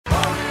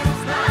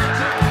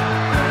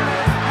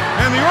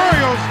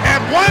Orioles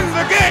have won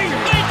the game.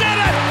 They did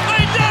it!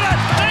 They did it!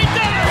 They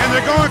did it! And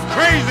they're going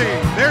crazy.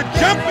 They're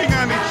jumping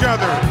on each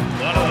other.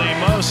 One of the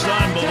most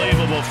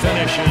unbelievable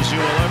finishes you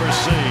will ever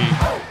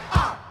see.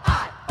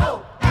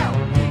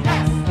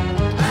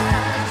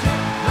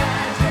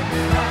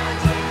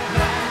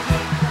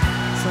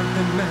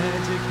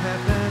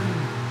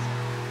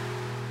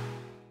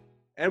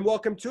 And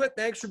welcome to it.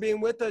 Thanks for being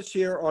with us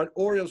here on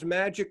Orioles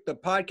Magic, the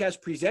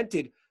podcast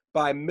presented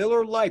by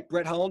Miller Lite.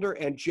 Brett Hollander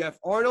and Jeff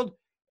Arnold.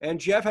 And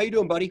Jeff, how you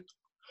doing, buddy?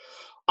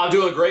 I'm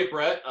doing great,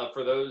 Brett.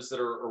 For those that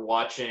are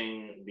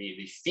watching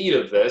the feed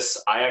of this,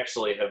 I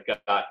actually have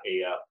got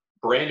a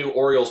brand new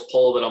Orioles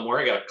polo that I'm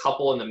wearing. I got a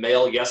couple in the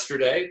mail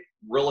yesterday.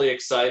 Really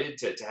excited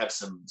to have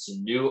some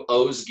new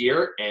O's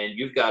gear. And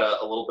you've got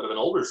a little bit of an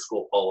older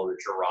school polo that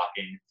you're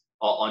rocking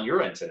on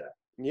your end today.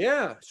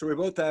 Yeah, so we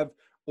both have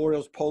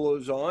Orioles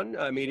polos on.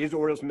 I mean, it is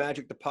Orioles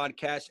Magic, the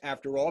podcast,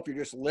 after all. If you're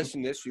just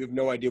listening to this, you have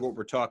no idea what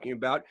we're talking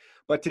about.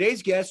 But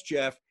today's guest,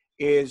 Jeff,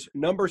 is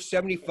number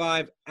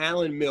 75,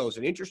 Alan Mills,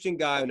 an interesting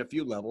guy on a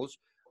few levels.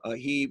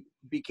 He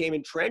became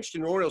entrenched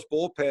in Orioles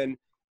bullpen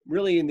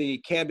really in the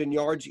Camden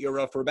Yards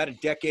era for about a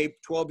decade,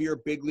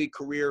 12-year big league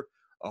career,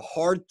 a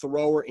hard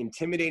thrower,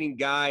 intimidating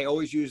guy,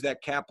 always used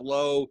that cap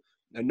low,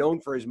 known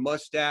for his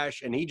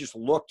mustache, and he just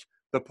looked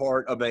the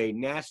part of a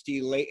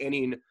nasty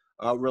late-inning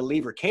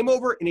reliever. Came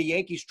over in a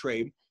Yankees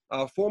trade,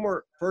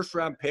 former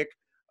first-round pick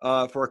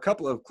for a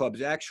couple of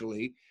clubs,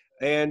 actually,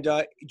 and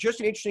just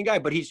an interesting guy.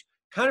 But he's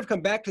kind of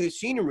come back to the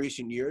scene in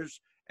recent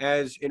years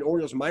as an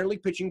Orioles minor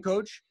league pitching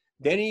coach.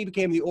 Then he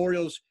became the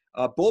Orioles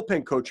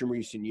bullpen coach in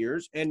recent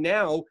years, and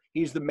now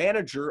he's the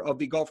manager of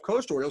the Gulf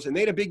Coast Orioles, and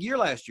they had a big year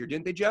last year,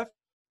 didn't they, Jeff?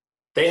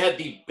 They had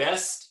the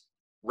best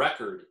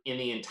record in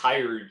the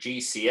entire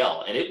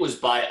GCL, and it was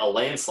by a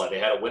landslide. They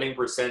had a winning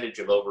percentage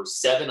of over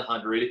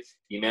 700.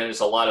 He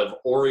managed a lot of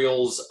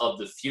Orioles of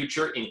the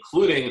future,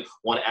 including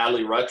one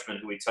Adley Rutschman,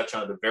 who we touch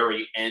on at the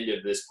very end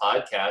of this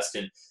podcast.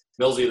 And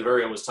Millsy at the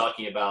very end was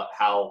talking about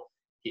how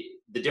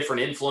the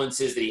different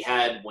influences that he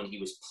had when he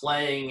was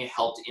playing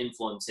helped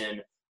influence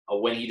him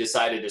when he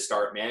decided to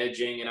start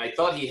managing. And I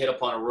thought he hit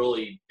upon a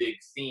really big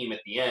theme at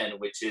the end,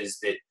 which is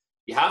that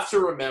you have to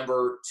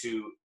remember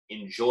to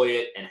enjoy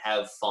it and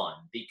have fun,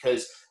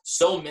 because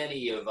so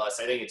many of us,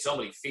 I think in so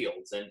many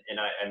fields, and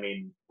I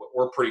mean,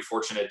 we're pretty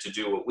fortunate to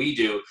do what we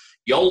do.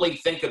 You only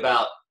think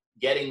about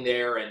getting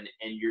there and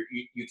you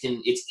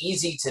can, it's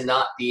easy to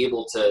not be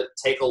able to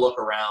take a look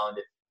around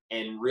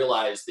and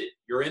realize that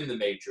you're in the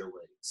major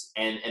leagues.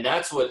 And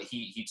that's what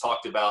he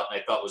talked about,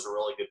 and I thought was a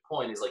really good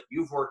point, is like,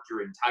 you've worked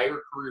your entire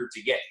career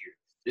to get here.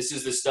 This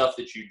is the stuff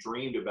that you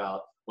dreamed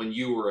about when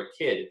you were a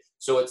kid.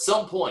 So at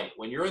some point,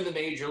 when you're in the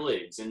major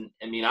leagues, and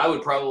I mean, I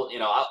would probably,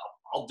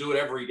 I'll do it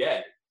every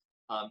day.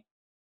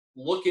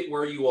 Look at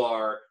where you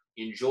are,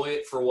 enjoy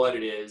it for what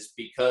it is,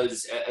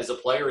 because as a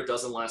player, it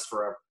doesn't last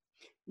forever.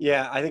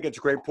 Yeah, I think it's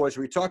a great point.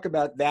 So we talk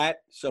about that,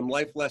 some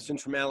life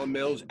lessons from Alan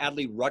Mills,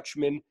 Adley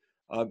Rutschman,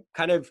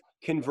 kind of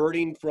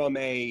converting from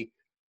a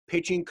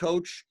pitching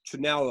coach to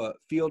now a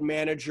field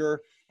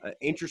manager.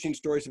 Interesting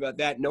stories about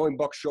that, knowing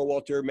Buck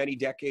Showalter many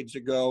decades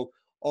ago.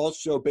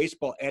 Also,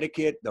 baseball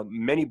etiquette, the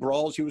many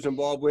brawls he was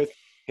involved with,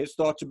 his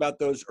thoughts about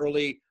those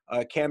early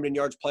Camden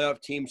Yards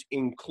playoff teams,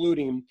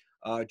 including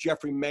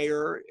Jeffrey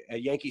Mayer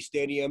at Yankee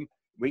Stadium.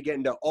 We get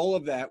into all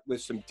of that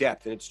with some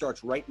depth, and it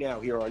starts right now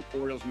here on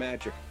Orioles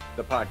Magic,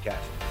 the podcast.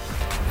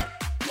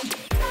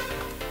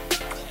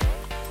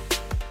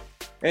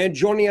 And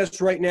joining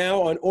us right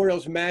now on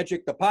Orioles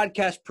Magic, the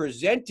podcast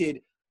presented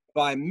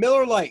by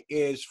Miller Lite,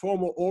 is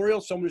former Oriole,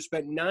 someone who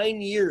spent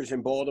 9 years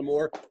in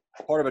Baltimore,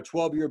 part of a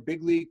 12-year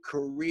big league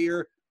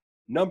career.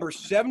 Number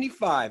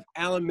 75,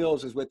 Alan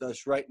Mills, is with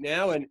us right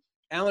now. And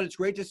Alan, it's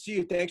great to see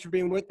you. Thanks for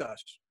being with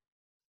us.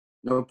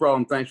 No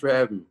problem. Thanks for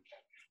having me.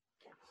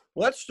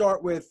 Let's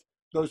start with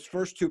those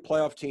first two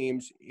playoff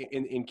teams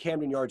in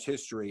Camden Yards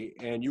history,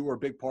 and you were a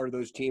big part of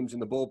those teams in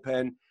the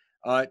bullpen.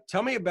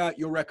 Tell me about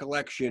your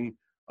recollection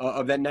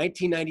of that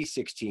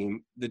 1996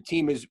 team. The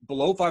team is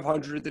below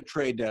 500 at the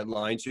trade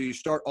deadline, so you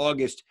start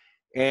August,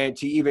 and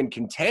to even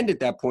contend at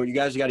that point, you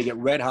guys got to get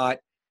red hot,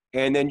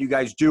 and then you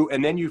guys do,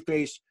 and then you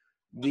face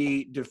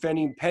the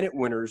defending pennant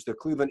winners, the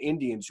Cleveland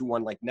Indians, who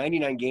won like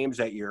 99 games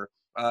that year.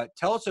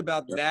 Tell us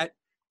about that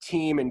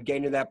team and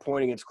getting to that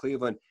point against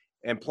Cleveland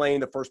and playing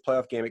the first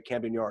playoff game at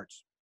Camden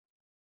Yards.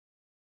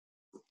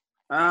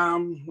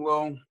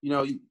 Well,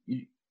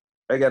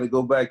 I got to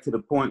go back to the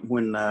point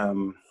when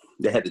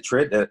they had the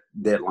trade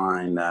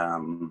deadline.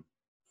 Up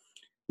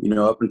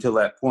until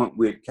that point,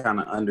 we had kind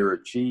of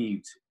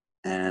underachieved.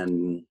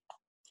 And,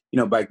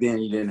 back then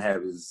you didn't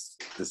have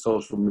the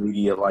social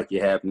media like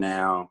you have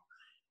now.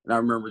 And I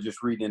remember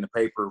just reading in the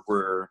paper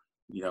where,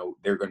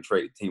 they're going to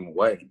trade the team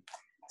away.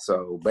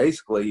 So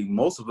basically,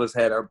 most of us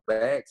had our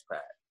bags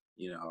packed.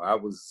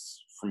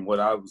 From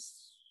what I was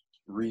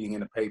reading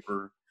in the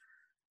paper,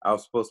 I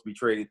was supposed to be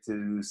traded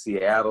to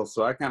Seattle.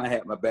 So I kind of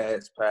had my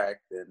bags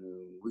packed, and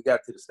we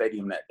got to the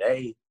stadium that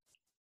day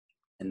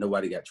and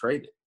nobody got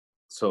traded.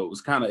 So it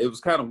was kind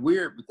of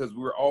weird because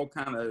we were all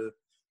kind of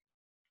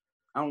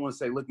I don't want to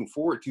say looking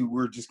forward to,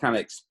 we're just kind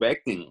of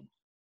expecting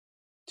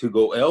to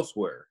go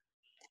elsewhere.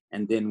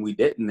 And then we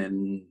didn't.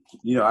 And,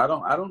 you know, I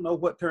don't know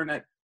what turned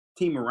that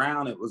team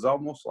around. It was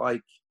almost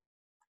like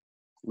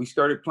we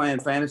started playing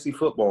fantasy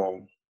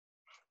football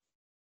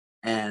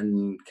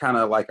and kind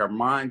of like our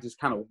mind just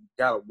kind of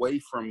got away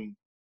from,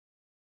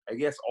 I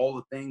guess, all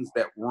the things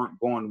that weren't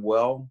going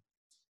well.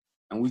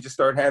 And we just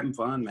started having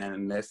fun, man.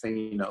 And next thing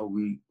you know,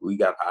 we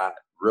got hot,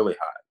 really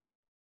hot.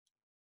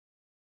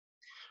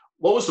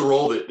 What was the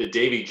role that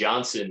Davey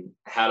Johnson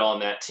had on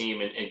that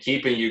team and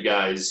keeping you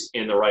guys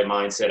in the right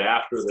mindset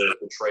after the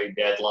trade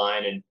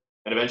deadline and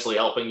eventually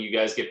helping you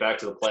guys get back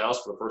to the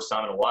playoffs for the first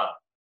time in a while?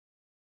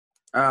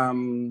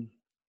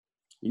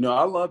 You know,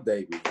 I love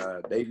Davey.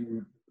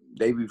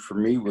 Davey for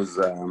me was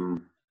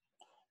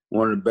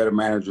one of the better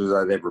managers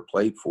I'd ever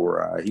played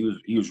for. He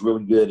was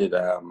really good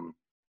at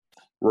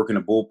working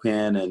the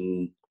bullpen,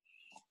 and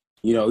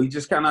you know, he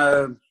just kind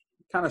of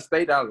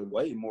stayed out of the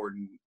way more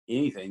than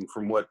anything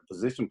from what the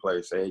position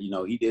player said. You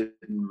know, he didn't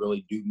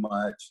really do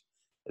much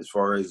as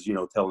far as, you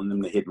know, telling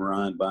them to hit and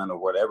run, bunt, or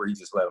whatever. He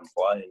just let them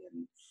play.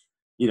 And,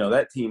 you know,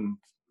 that team,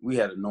 we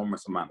had an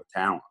enormous amount of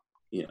talent,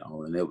 you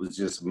know, and it was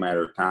just a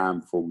matter of time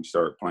before we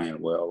started playing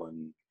well.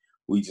 And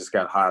we just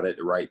got hot at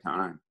the right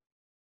time.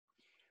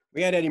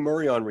 We had Eddie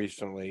Murray on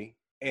recently,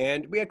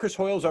 and we had Chris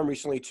Hoiles on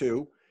recently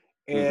too.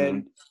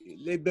 And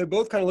they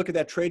both kind of look at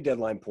that trade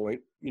deadline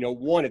point. You know,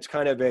 one, it's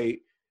kind of a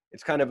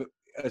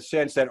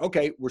sense that,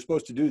 okay, we're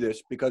supposed to do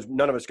this because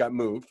none of us got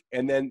moved.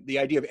 And then the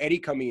idea of Eddie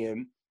coming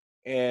in,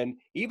 and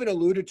even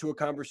alluded to a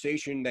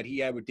conversation that he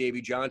had with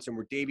Davey Johnson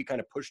where Davey kind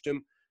of pushed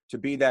him to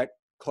be that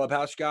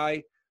clubhouse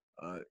guy.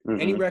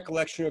 Any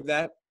recollection of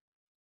that?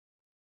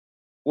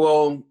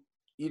 Well,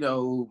 you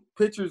know,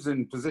 pitchers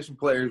and position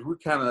players,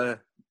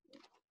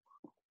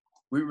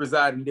 we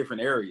reside in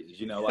different areas,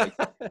 you know, like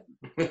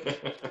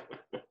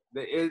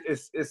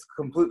it's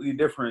completely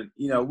different.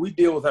 You know, we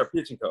deal with our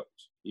pitching coach.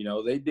 You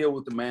know, they deal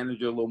with the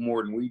manager a little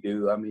more than we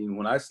do. I mean,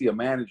 when I see a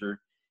manager,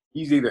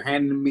 he's either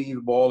handing me the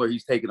ball or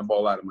he's taking the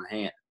ball out of my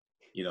hand.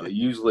 You know,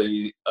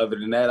 usually other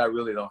than that, I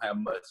really don't have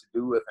much to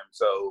do with him.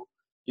 So,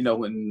 you know,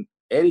 when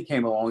Eddie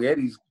came along,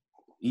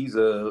 he's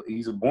a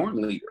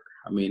born leader.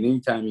 I mean,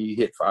 anytime you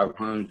hit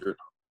 500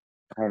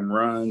 home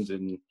runs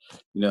and,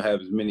 you know,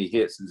 have as many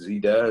hits as he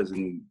does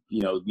and,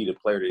 you know, be the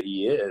player that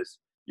he is,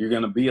 you're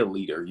going to be a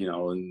leader, you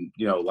know. And,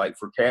 you know, like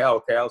for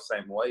Cal,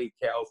 same way.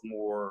 Cal's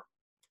more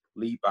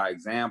lead by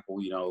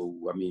example, you know.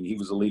 I mean, he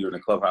was a leader in the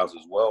clubhouse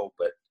as well,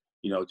 but,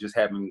 you know, just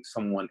having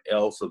someone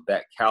else of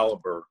that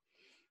caliber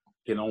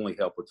can only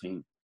help a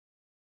team.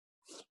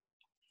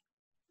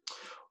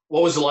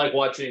 What was it like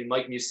watching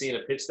Mike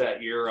Mussina pitch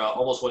that year,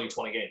 almost winning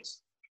 20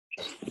 games?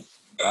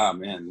 Ah,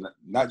 man,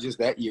 not just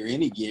that year,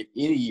 any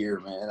year,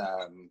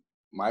 man.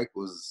 Mike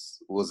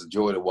was a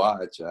joy to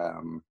watch.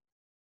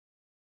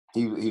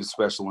 He was a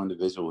special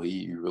individual.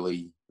 He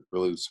really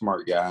was a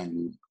smart guy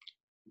and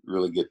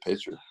really good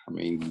pitcher. I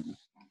mean,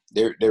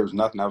 there was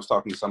nothing. I was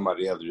talking to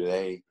somebody the other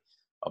day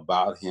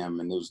about him,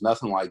 and there was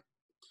nothing like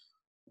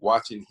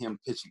watching him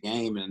pitch a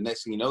game, and the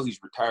next thing you know, he's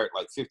retired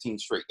like 15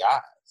 straight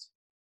guys.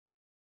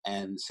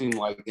 And it seemed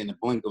like in the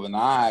blink of an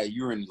eye,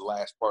 you're in the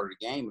last part of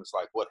the game. It's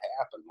like, what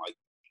happened? Like,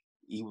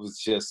 he was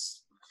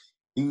just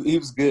he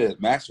was good,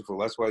 masterful.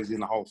 That's why he's in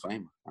the Hall of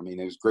Fame. I mean,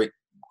 it was great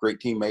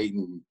teammate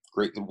and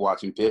great to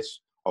watch him pitch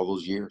all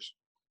those years.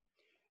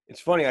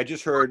 It's funny. I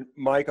just heard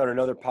Mike on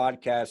another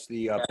podcast,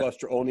 the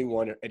Buster Olney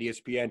one at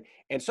ESPN,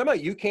 and somehow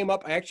you came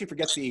up. I actually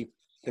forget the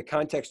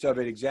context of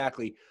it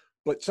exactly,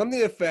 but something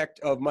to the effect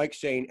of Mike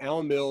saying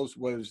Alan Mills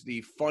was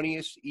the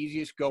funniest,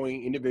 easiest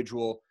going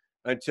individual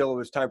until it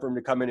was time for him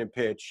to come in and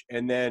pitch,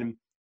 and then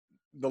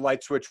the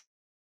light switch,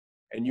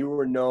 and you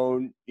were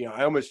known. You know,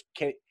 I almost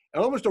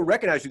don't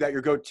recognize you without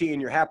your goatee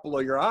and your hat below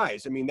your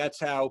eyes. I mean, that's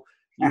how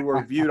you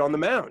were viewed on the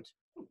mound.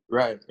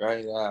 Right.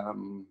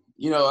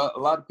 You know, a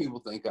lot of people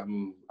think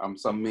I'm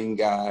some mean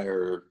guy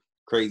or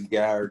crazy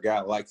guy or guy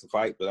that likes to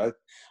fight, but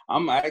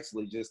I'm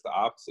actually just the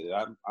opposite.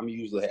 I'm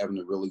usually having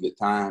a really good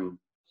time.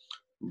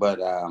 But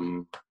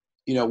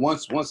you know,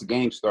 once the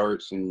game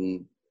starts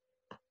and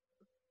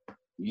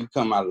you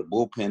come out of the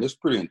bullpen, it's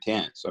pretty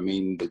intense. I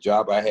mean, the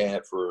job I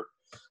had for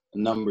a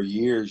number of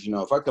years, you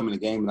know, if I come in the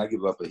game and I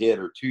give up a hit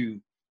or two,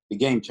 the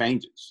game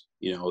changes.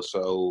 You know,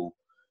 so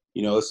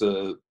you know,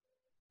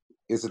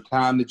 it's a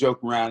time to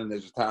joke around and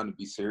there's a time to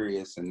be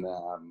serious. And,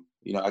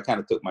 you know, I kind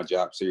of took my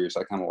job serious.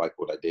 I kind of like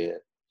what I did.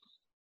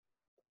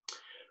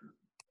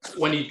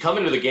 When you come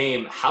into the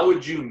game, how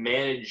would you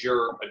manage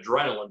your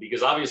adrenaline?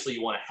 Because obviously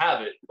you want to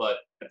have it, but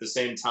at the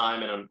same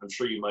time, and I'm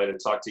sure you might have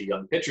talked to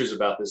young pitchers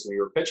about this when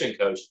you were a pitching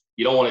coach,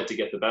 you don't want it to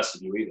get the best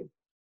of you either.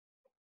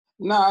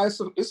 No,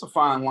 it's a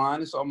fine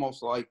line. It's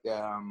almost like,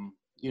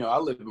 you know, I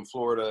live in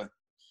Florida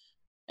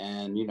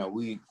and, you know,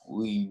 we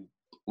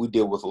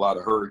deal with a lot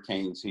of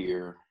hurricanes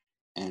here.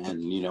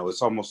 And, you know,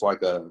 it's almost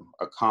like a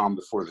calm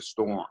before the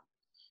storm.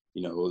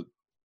 You know,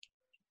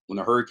 when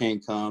a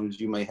hurricane comes,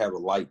 you may have a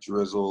light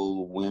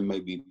drizzle, wind may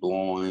be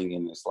blowing,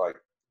 and it's like,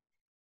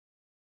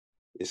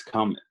 it's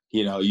coming.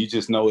 You know, you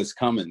just know it's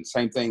coming.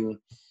 Same thing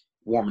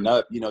warming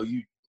up. You know,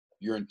 you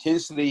your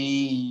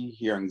intensity,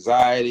 your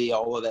anxiety,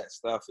 all of that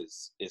stuff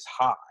is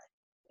high,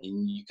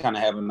 and you kind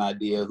of have an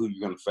idea who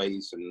you're going to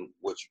face and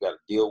what you got to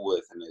deal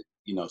with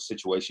in a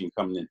situation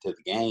coming into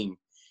the game,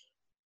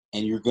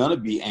 and you're going to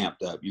be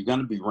amped up, you're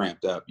going to be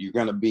ramped up, you're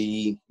going to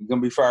be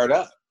fired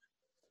up.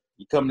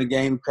 You come to the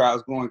game,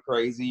 crowd's going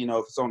crazy. If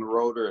it's on the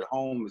road or at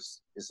home,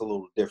 it's a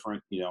little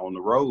different. On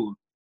the road,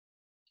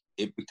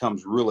 it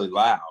becomes really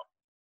loud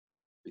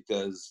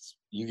because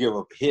you give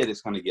up a hit,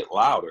 it's going to get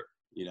louder.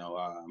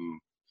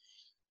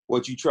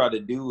 What you try to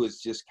do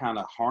is just kind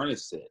of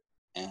harness it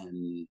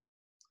and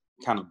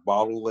kind of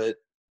bottle it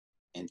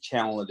and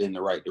channel it in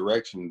the right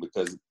direction,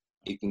 because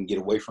it can get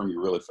away from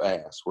you really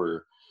fast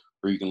where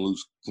you can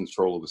lose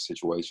control of a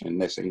situation. And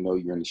next thing you know,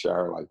 you're in the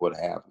shower like, what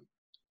happened?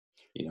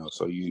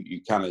 So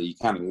you kind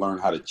of learn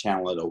how to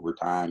channel it over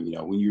time.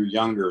 When you're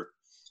younger,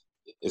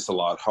 it's a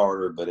lot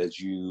harder, but as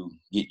you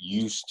get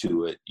used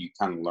to it, you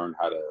kind of learn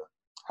how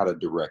to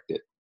direct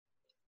it.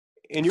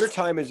 In your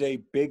time as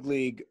a big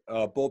league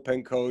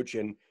bullpen coach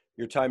and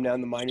your time now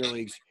in the minor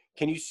leagues,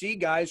 can you see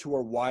guys who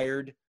are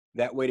wired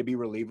that way to be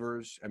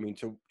relievers? I mean,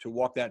 to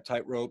walk that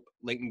tightrope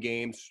late in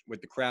games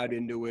with the crowd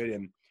into it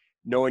and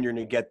knowing you're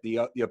going to get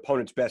the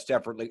opponent's best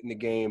effort late in the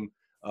game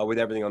with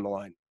everything on the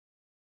line.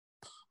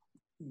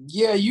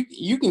 Yeah,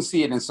 you can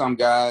see it in some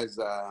guys.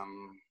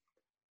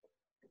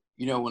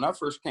 When I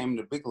first came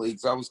to the big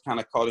leagues, I was kind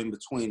of caught in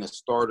between a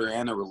starter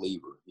and a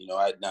reliever.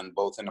 I had done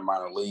both in the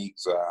minor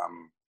leagues.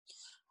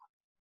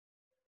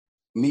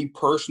 Me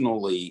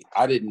personally,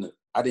 I didn't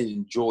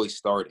enjoy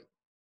starting.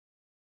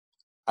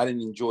 I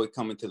didn't enjoy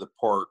coming to the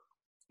park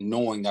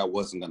knowing I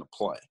wasn't going to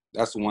play.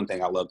 That's the one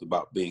thing I loved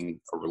about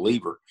being a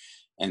reliever.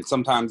 And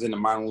sometimes in the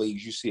minor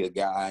leagues, you see a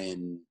guy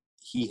and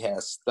he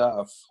has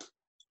stuff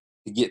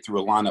to get through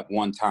a lineup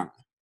one time,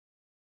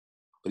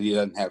 but he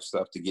doesn't have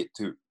stuff to get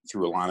through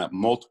a lineup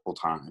multiple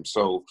times.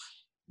 So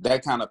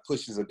that kind of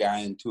pushes a guy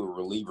into a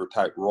reliever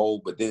type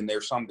role. But then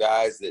there's some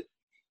guys that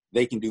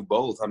they can do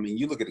both. I mean,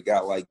 you look at a guy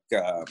like,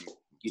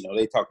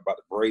 they talk about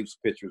the Braves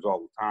pitchers all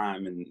the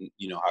time and,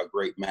 how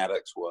great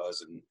Maddox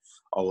was and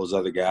all those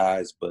other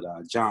guys. But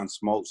John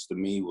Smoltz, to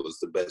me, was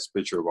the best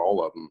pitcher of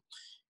all of them.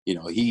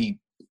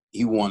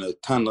 He won a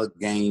ton of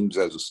games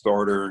as a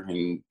starter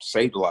and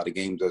saved a lot of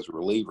games as a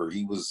reliever.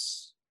 He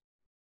was,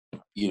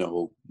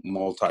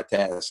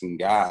 multitasking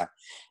guy.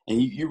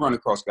 And you run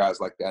across guys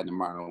like that in the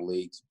minor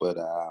leagues. But,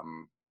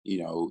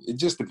 it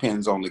just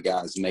depends on the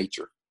guy's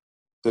nature.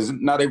 Because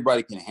not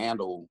everybody can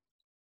handle.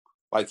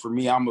 Like for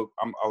me, I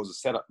was a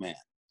setup man.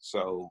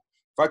 So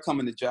if I come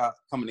in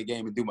the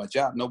game and do my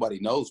job, nobody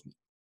knows me.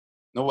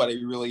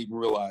 Nobody really even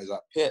realizes I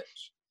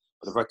pitch.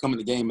 But if I come in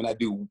the game and I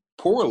do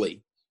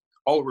poorly,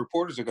 all the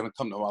reporters are going to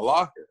come to my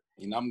locker.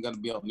 I'm going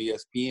to be on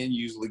ESPN,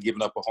 usually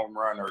giving up a home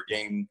run or a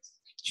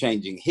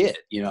game-changing hit.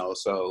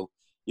 So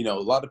a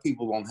lot of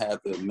people don't have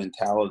the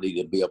mentality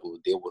to be able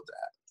to deal with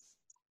that.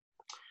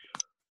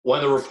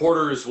 When the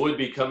reporters would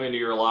be coming to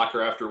your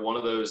locker after one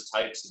of those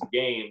types of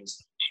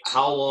games,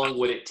 how long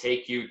would it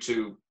take you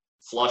to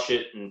flush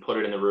it and put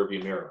it in the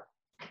rearview mirror?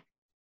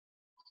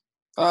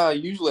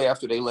 Usually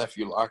after they left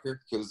your locker,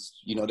 because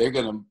they're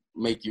going to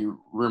make you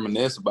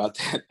reminisce about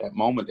that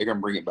moment. They're going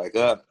to bring it back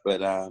up,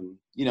 but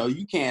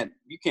you can't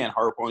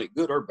harp on it,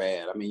 good or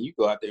bad. I mean, you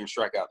go out there and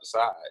strike out the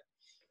side,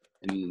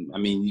 and I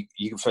mean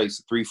you can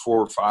face 3,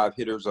 4, 5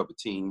 hitters of a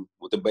team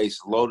with the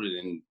bases loaded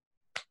and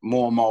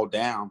mow them all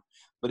down,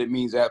 but it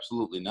means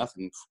absolutely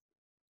nothing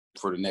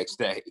for the next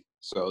day.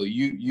 So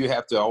you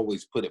have to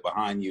always put it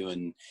behind you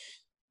and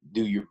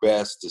do your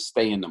best to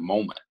stay in the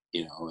moment,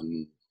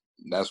 and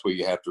that's where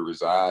you have to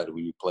reside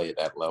when you play at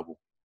that level.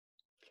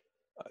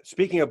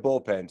 Speaking of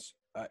bullpens,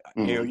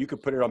 you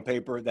could put it on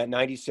paper, that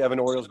 97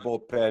 Orioles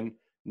bullpen,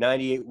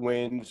 98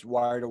 wins,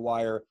 wire to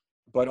wire,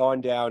 but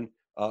on down,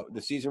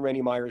 the season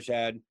Randy Myers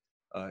had,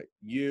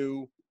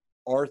 you,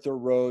 Arthur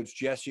Rhodes,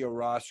 Jesse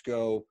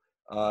Orosco,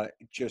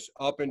 just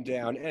up and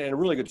down, and a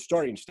really good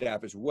starting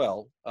staff as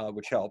well,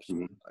 which helps.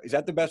 Mm-hmm. Is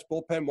that the best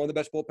bullpen, one of the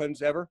best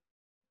bullpens ever?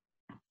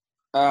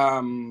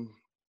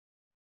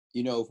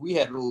 If we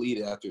had a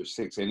lead after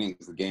 6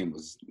 innings, the game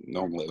was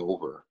normally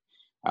over.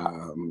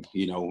 When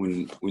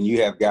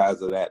you have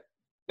guys of that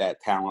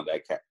talent,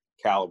 that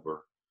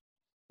caliber,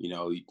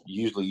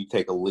 usually you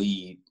take a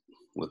lead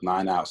with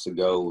 9 outs to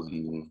go,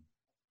 and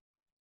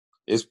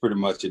it's pretty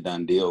much a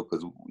done deal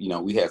because,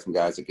 we had some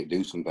guys that could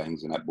do some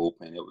things in that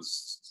bullpen. It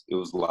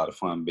was a lot of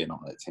fun being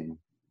on that team.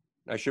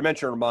 I should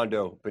mention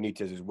Armando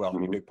Benitez as well. Mm-hmm.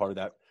 I mean, a big part of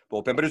that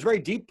bullpen, but it was a very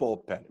deep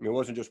bullpen. I mean, it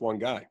wasn't just one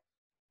guy.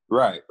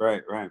 Right.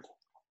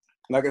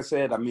 Like I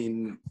said, I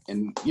mean,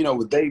 and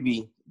with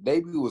Davey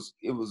was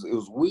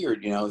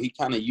weird. He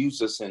kind of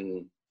used us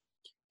in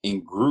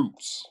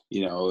groups,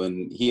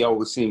 and he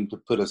always seemed to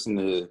put us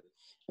in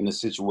a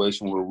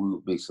situation where we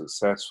would be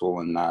successful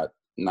and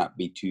not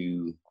be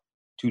too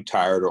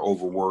tired or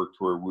overworked,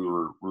 where we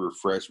were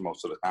fresh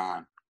most of the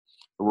time.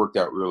 It worked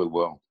out really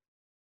well.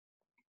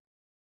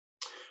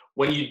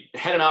 When you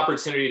had an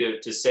opportunity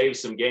to save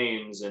some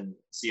games, and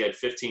so you had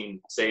 15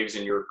 saves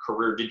in your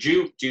career, did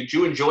you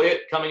enjoy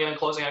it coming in and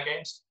closing out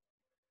games?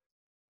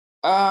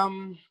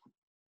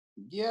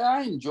 Yeah,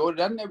 I enjoyed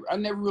it. I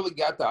never really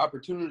got the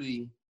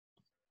opportunity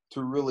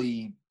to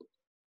really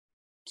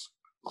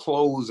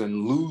close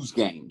and lose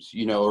games,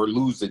 or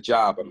lose the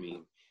job. I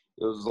mean,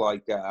 it was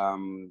like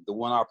the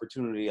one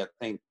opportunity, I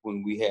think,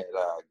 when we had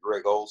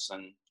Greg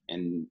Olson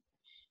and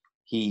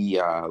he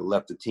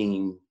left the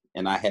team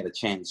and I had a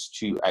chance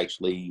to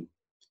actually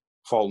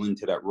fall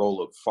into that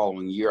role of the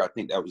following year. I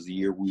think that was the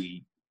year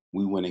we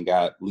went and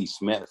got Lee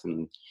Smith,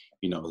 and,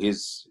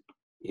 his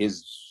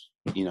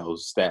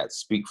stats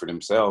speak for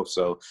themselves.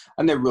 So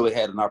I never really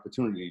had an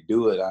opportunity to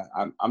do it.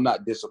 I'm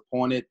not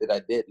disappointed that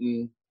I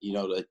didn't.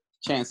 The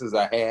chances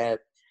I had,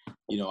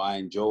 I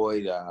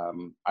enjoyed.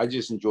 I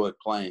just enjoyed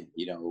playing.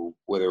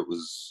 Whether it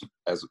was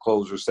as a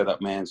closer,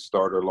 setup man,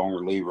 starter, long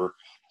reliever,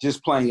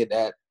 just playing at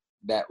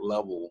that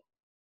level,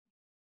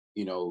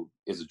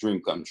 is a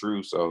dream come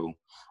true. So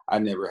I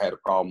never had a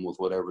problem with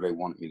whatever they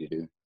wanted me to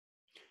do.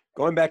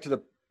 Going back to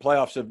the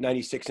playoffs of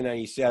 96 and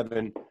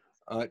 97,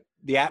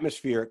 the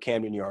atmosphere at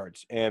Camden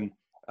Yards. And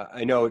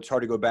I know it's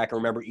hard to go back and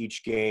remember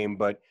each game,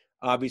 but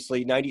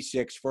obviously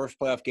 96, first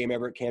playoff game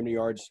ever at Camden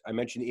Yards. I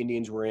mentioned the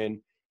Indians were in,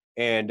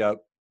 and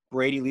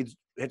Brady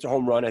hits a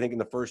home run, I think, in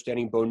the first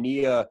inning.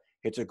 Bonilla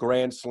hits a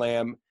grand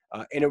slam.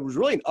 And it was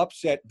really an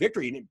upset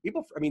victory.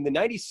 And the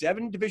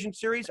 97 division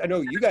series, I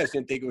know you guys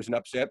didn't think it was an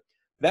upset.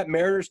 That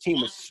Mariners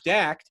team was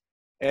stacked,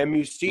 and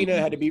Mussina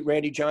had to beat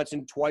Randy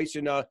Johnson twice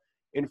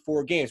in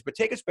 4 games. But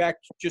take us back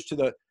just to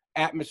the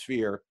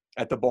atmosphere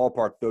at the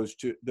ballpark, those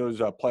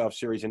playoff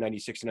series in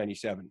 96 and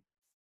 97.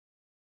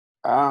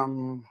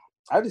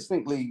 I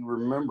distinctly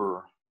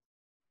remember,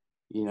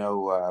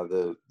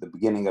 the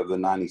beginning of the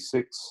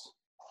 96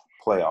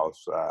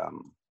 playoffs.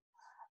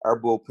 Our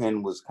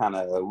bullpen was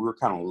we were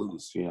kind of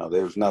loose.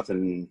 There was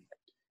nothing.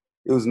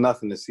 It was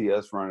nothing to see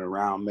us running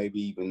around. Maybe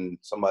even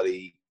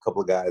a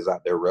couple of guys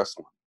out there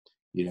wrestling.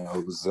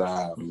 It was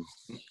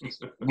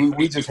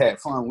we just had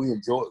fun. We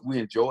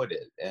enjoyed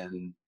it.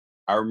 And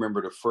I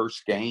remember the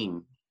first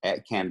game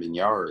at Camden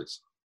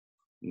Yards,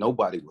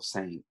 nobody was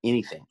saying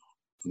anything.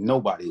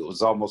 Nobody. It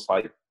was almost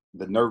like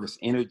the nervous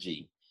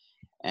energy.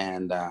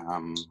 And I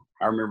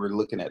remember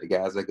looking at the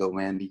guys. I go,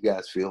 "Man, do you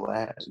guys feel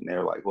that?" And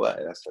they're like, "What?"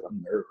 I said,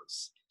 "I'm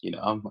nervous.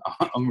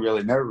 I'm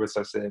really nervous."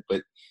 I said,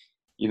 "But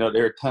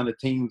there are a ton of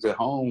teams at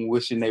home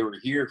wishing they were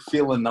here,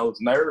 feeling those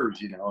nerves,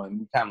 and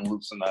we kind of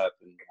loosened up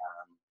and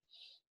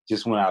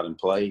just went out and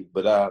played."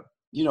 But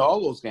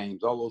all those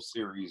games, all those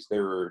series, they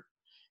were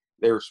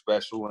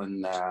special,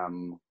 and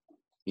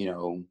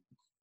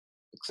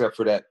except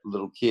for that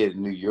little kid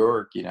in New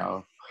York,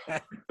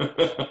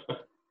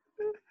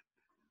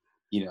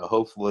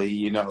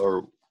 hopefully,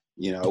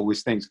 I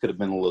wish things could have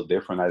been a little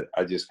different.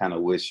 I just kind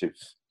of wish if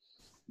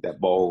that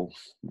ball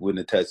wouldn't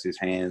have touched his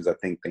hands, I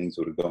think things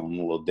would have gone a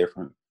little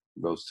different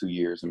those 2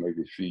 years and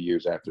maybe a few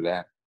years after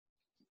that.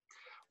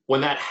 When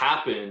that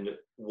happened,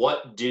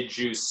 what did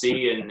you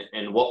see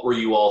and what were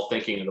you all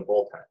thinking in the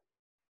bullpen?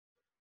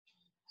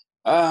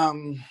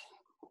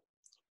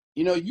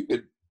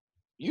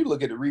 You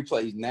look at the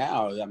replays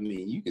now, I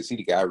mean, you can see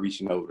the guy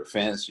reaching over the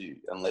fence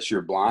unless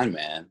you're a blind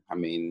man. I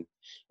mean,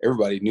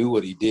 everybody knew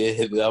what he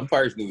did. The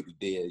umpires knew what he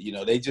did.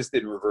 They just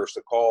didn't reverse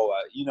the call.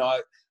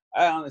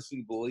 I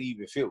honestly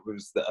believe if it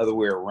was the other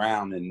way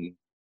around and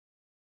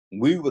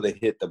we would have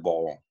hit the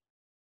ball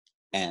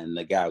and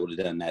the guy would have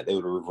done that, they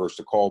would have reversed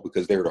the call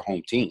because they were the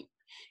home team.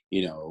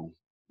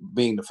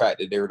 Being the fact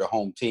that they were the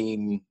home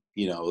team,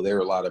 there are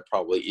a lot of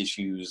probably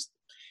issues,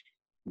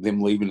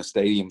 them leaving the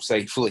stadium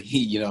safely,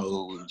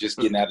 just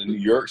getting out of New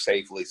York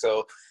safely.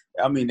 So,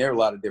 I mean, there are a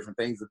lot of different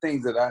things. The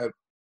things that I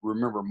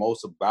remember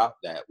most about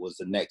that was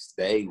the next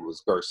day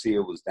was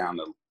Garcia was down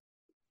the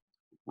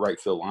right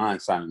field line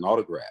signing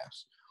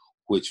autographs,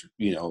 which,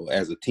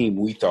 as a team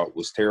we thought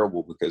was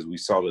terrible because we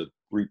saw the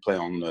replay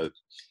on the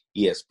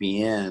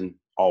ESPN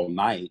all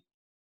night.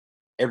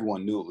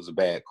 Everyone knew it was a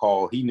bad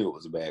call. He knew it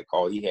was a bad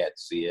call. He had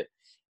to see it.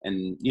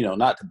 And,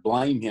 not to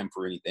blame him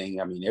for anything.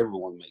 I mean,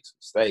 everyone makes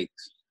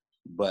mistakes.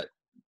 But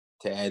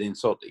to add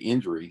insult to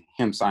injury,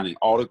 him signing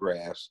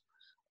autographs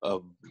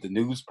of the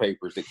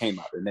newspapers that came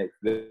out the next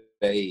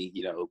day,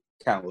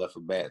 kind of left a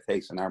bad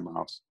taste in our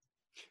mouths.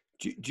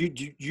 Do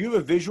you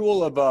have a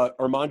visual of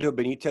Armando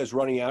Benitez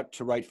running out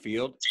to right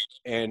field?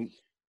 And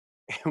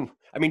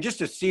I mean, just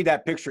to see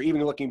that picture,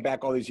 even looking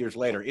back all these years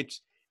later,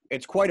 it's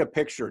quite a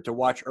picture to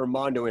watch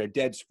Armando in a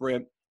dead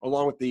sprint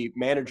along with the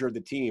manager of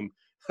the team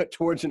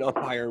towards an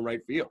umpire in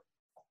right field.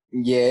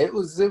 Yeah, it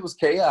was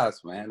chaos,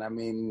 man. I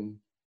mean,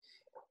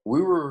 we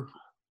were,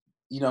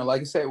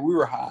 like I said, we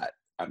were hot.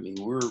 I mean,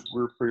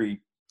 we're pretty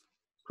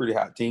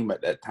hot team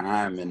at that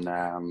time,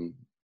 and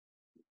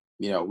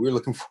we were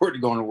looking forward to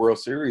going to the World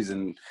Series,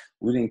 and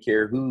we didn't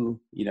care who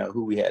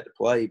we had to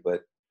play.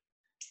 But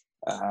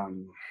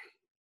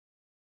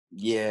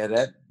yeah,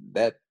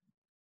 that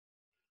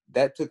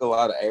took a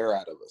lot of air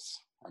out of us.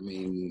 I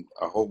mean,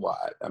 a whole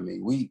lot. I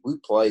mean, we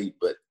played,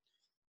 but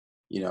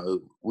we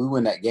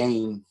win that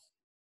game.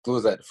 What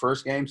was that, the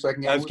first game,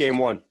 second game? That was game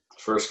one.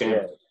 First game.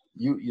 Yeah.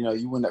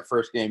 You win that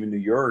first game in New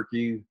York,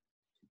 you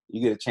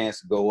you get a chance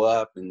to go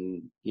up,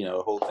 and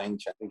the whole thing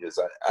changes.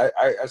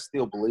 I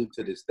still believe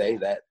to this day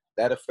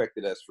that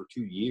affected us for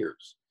 2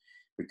 years,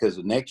 because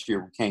the next year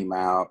we came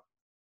out,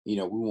 we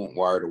went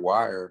wire to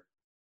wire,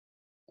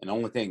 and the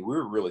only thing we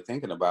were really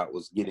thinking about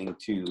was getting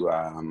to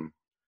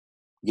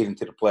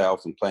the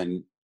playoffs and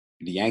playing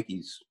the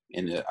Yankees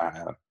in the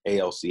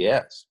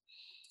ALCS.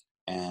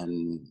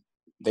 And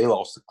they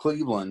lost to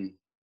Cleveland.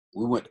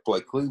 We went to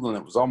play Cleveland.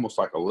 It was almost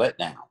like a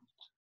letdown,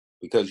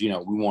 because we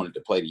wanted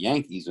to play the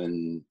Yankees,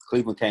 and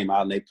Cleveland came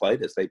out and they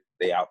played us.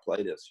 They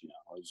outplayed us. It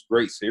was a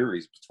great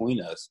series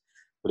between us,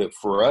 but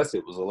for us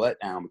it was a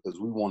letdown, because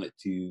we wanted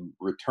to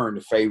return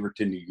the favor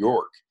to New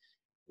York,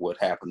 what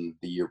happened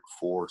the year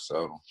before.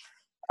 So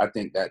I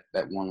think that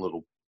one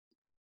little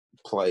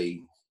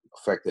play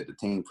affected the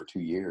team for 2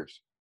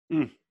 years.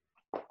 In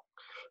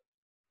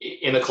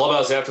the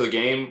clubhouse after the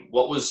game,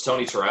 what was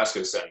Tony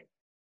Tarasco saying?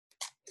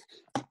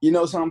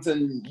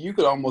 Something, you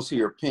could almost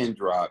hear a pin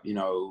drop.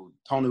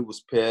 Tony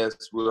was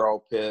pissed. We were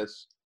all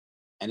pissed.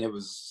 And it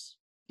was,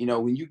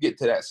 when you get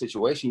to that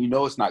situation,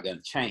 it's not going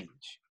to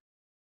change.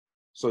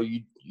 So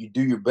you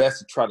do your best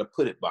to try to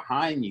put it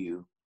behind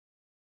you.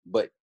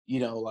 But,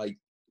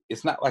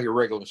 it's not like a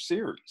regular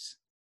series.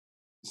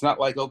 It's not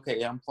like,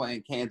 okay, I'm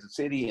playing Kansas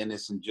City and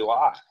it's in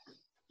July.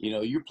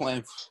 You're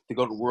playing to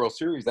go to the World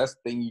Series. That's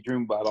the thing you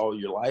dream about all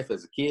your life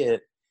as a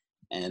kid.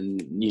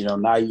 And,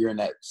 now you're in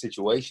that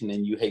situation,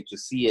 and you hate to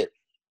see it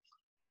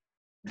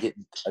get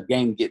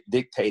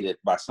dictated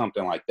by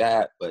something like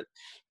that. But,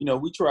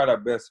 we tried our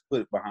best to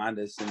put it behind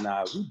us, and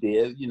we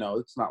did.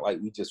 It's not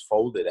like we just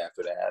folded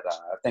after that.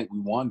 I think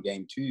we won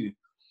game 2,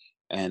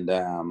 and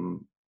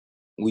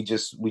we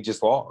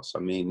just lost. I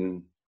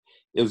mean,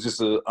 it was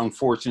just an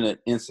unfortunate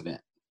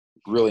incident,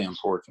 really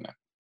unfortunate.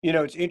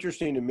 It's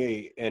interesting to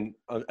me, and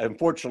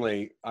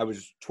unfortunately, I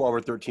was 12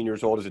 or 13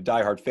 years old as a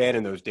diehard fan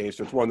in those days,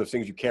 so it's one of those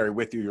things you carry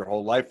with you your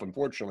whole life,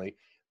 unfortunately.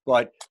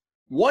 But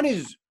one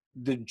is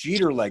the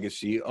Jeter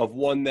legacy of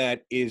one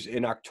that is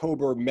an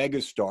October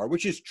megastar,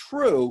 which is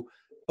true,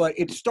 but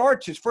it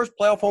starts, his first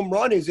playoff home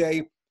run is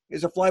a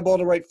fly ball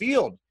to right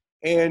field,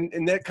 and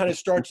that kind of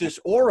starts this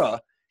aura.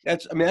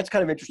 That's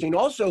kind of interesting.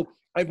 Also,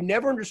 I've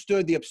never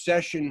understood the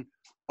obsession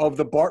of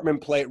the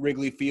Bartman play at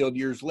Wrigley Field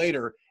years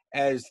later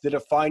as the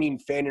defining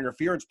fan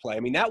interference play. I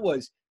mean, that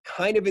was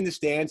kind of in the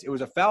stands. It was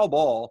a foul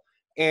ball,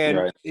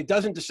 and It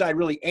doesn't decide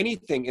really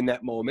anything in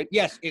that moment.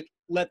 Yes, it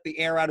let the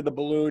air out of the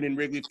balloon in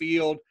Wrigley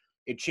Field.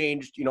 It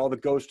changed, the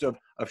ghost of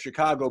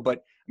Chicago. But,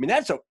 I mean,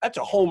 that's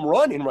a home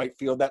run in right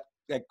field that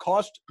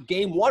cost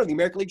game 1 of the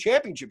American League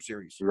Championship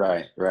Series.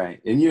 Right.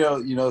 And,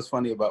 it's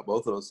funny about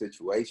both of those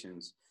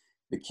situations.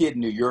 The kid in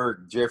New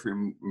York,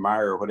 Jeffrey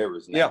Meyer, whatever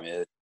his name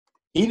is,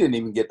 he didn't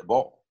even get the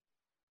ball.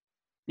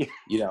 He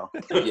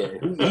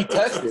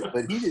touched it,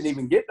 but he didn't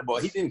even get the ball.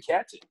 He didn't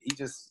catch it. He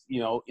just,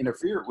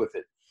 interfered with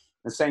it.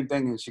 The same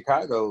thing in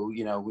Chicago,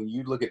 when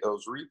you look at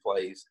those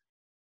replays,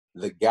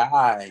 the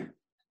guy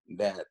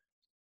that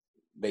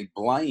they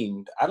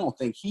blamed, I don't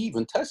think he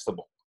even touched the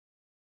ball.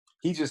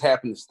 He just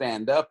happened to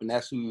stand up, and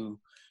that's who,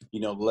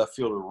 the left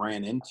fielder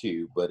ran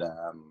into. But,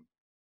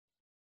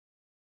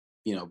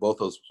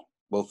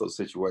 both those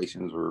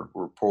situations were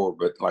poor.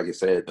 But like I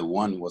said, the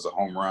one was a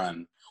home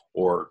run,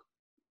 or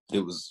it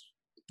was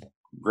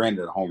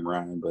granted a home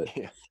run, but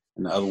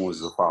and the other one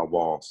was a foul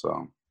ball.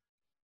 So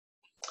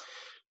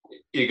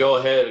you go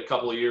ahead a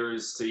couple of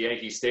years to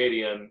Yankee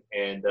Stadium,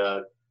 and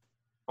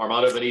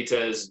Armando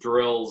Benitez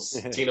drills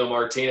Tino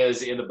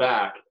Martinez in the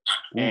back,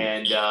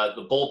 and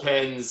the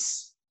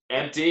bullpen's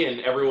empty,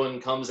 and everyone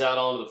comes out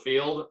onto the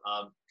field.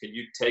 Can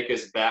you take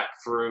us back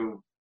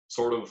through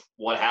sort of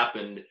what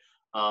happened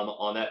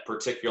on that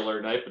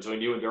particular night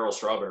between you and Darryl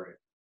Strawberry?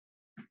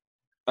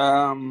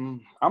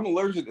 I'm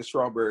allergic to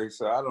strawberries,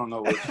 so I don't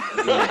know what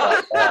you mean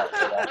about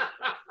that.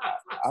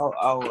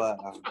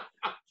 But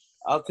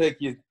I'll take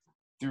you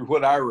through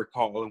what I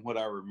recall and what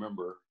I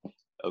remember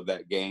of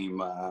that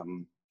game.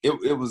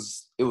 It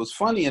was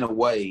funny in a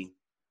way,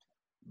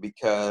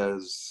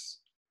 because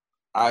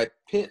I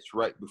pitched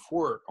right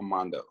before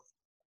Armando,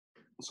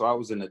 so I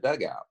was in the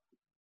dugout.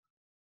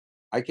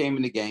 I came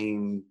in the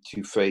game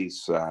to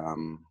face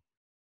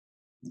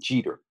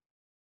Jeter.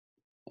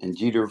 And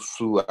Jeter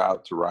flew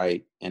out to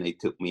right, and they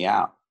took me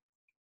out.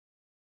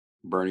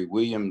 Bernie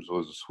Williams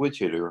was a switch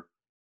hitter,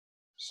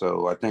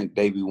 so I think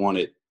Davey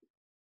wanted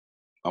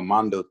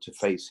Armando to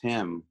face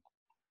him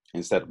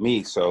instead of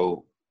me.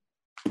 So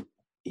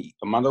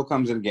Armando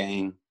comes in the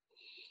game.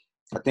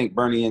 I think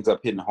Bernie ends up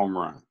hitting a home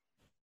run,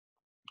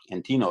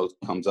 and Tino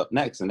comes up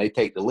next, and they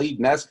take the lead.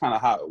 And that's kind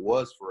of how it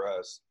was for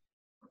us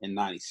in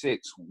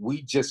 '96.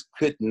 We just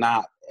could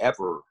not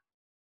ever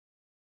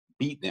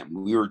beat them.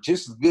 We were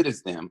just as good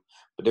as them,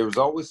 but there was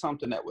always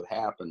something that would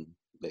happen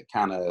that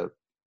kind of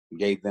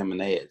gave them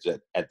an edge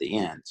at the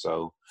end.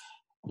 So,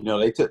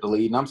 they took the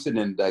lead, and I'm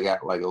sitting in the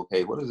dugout like,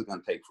 okay, what is it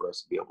going to take for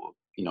us to be able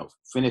to,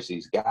 finish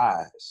these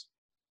guys?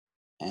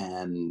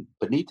 And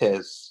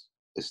Benitez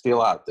is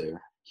still out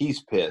there.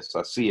 He's pissed.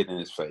 I see it in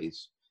his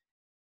face.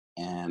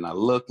 And I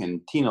look,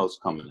 and Tino's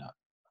coming up.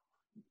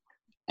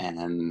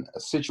 And a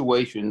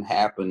situation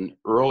happened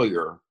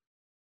earlier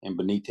in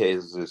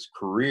Benitez's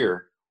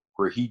career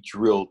where he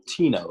drilled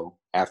Tino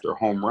after a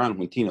home run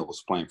when Tino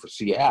was playing for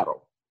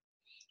Seattle.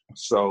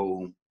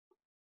 So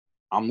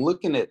I'm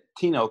looking at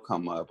Tino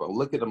come up, I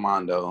look at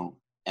Armando,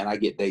 and I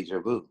get deja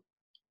vu.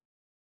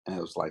 And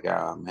it was like,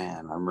 oh,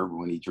 man, I remember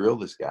when he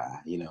drilled this guy,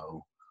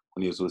 when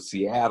he was with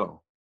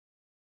Seattle.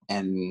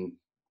 And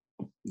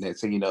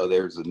next thing you know,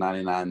 there's a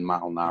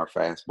 99-mile-an-hour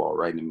fastball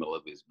right in the middle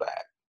of his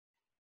back.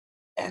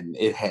 And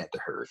it had to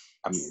hurt.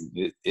 I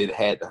mean, it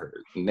had to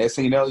hurt. And next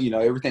thing you know,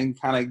 everything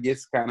kind of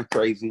gets kind of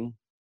crazy.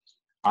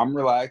 I'm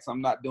relaxed.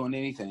 I'm not doing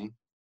anything.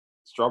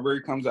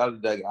 Strawberry comes out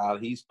of the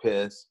dugout. He's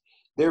pissed.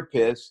 They're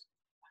pissed.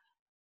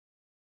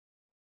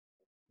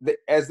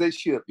 As they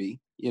should be,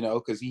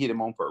 because he hit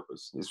him on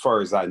purpose, as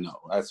far as I know.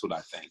 That's what I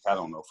think. I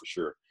don't know for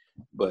sure.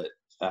 But,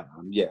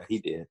 yeah, he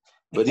did.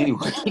 But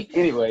anyway,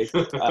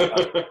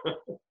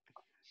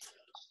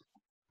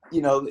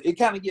 it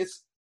kind of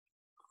gets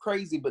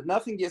crazy, but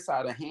nothing gets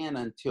out of hand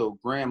until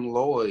Graham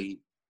Lloyd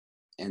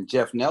and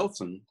Jeff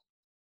Nelson.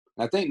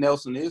 I think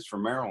Nelson is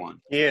from Maryland.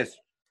 He is.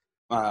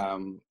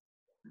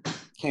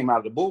 Came out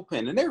of the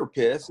bullpen, and they were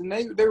pissed, and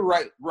they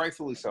were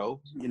rightfully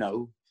so.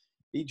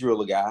 He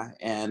drilled a guy,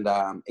 and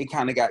it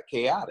kind of got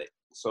chaotic.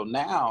 So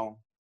now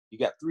you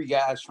got three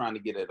guys trying to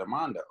get at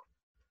Armando.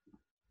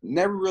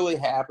 Never really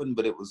happened,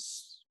 but it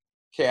was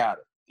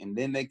chaotic. And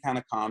then they kind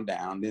of calmed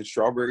down. Then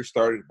Strawberry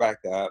started back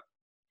up,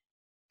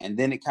 and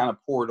then it kind of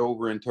poured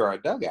over into our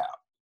dugout.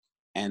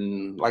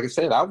 And like I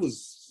said, I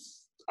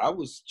was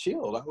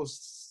chilled. I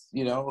was,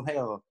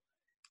 hell,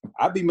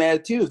 I'd be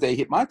mad too if they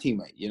hit my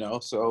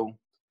teammate, So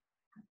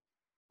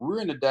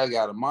we're in the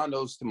dugout.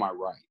 Armando's to my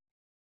right.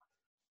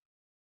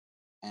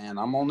 And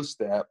I'm on the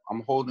step.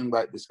 I'm holding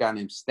back this guy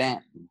named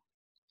Stanton.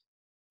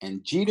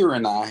 And Jeter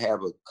and I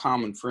have a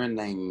common friend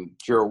named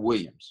Gerald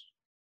Williams.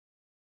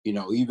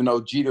 Even though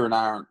Jeter and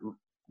I aren't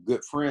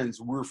good friends,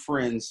 we're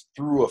friends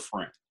through a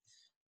friend.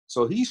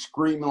 So he's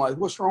screaming like,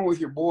 "What's wrong with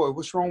your boy?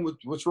 What's wrong with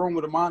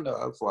Armando?"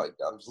 I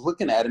was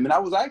looking at him, and I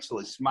was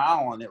actually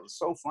smiling. It was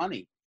so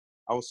funny.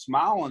 I was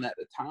smiling at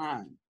the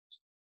time.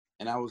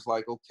 And I was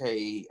like,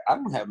 okay, I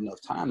don't have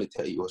enough time to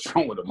tell you what's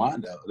wrong with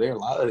Armando. He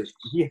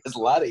has a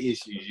lot of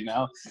issues, And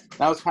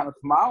I was kind of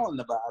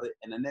smiling about it.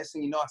 And the next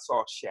thing you know, I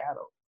saw a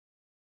shadow.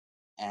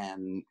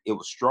 And it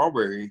was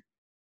Strawberry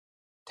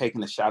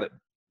taking a shot at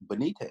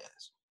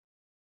Benitez.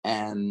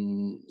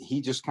 And he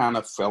just kind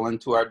of fell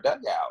into our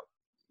dugout.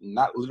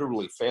 Not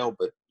literally fell,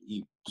 but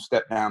he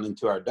stepped down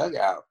into our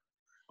dugout.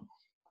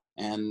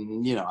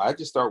 And, I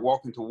just started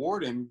walking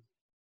toward him.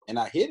 And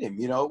I hit him.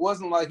 It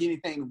wasn't like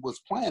anything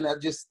was planned. I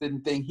just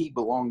didn't think he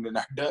belonged in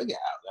our dugout.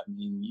 I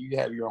mean, you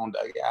have your own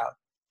dugout.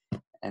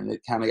 And it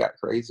kind of got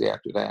crazy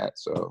after that.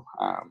 So,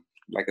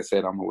 like I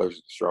said, I'm allergic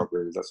to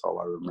strawberries. That's all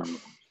I remember.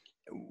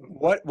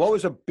 What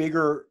was a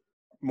bigger,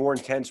 more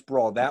intense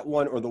brawl, that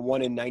one or the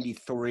one in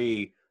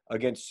 '93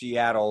 against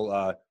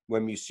Seattle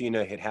when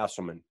Mussina hit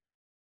Hasselman?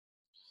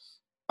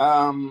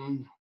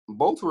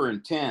 Both were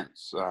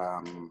intense.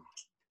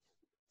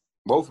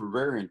 Both were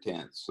very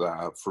intense.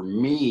 For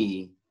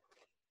me,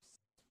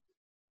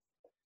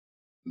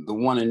 the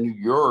one in New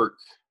York,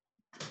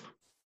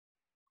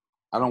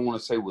 I don't want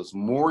to say was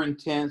more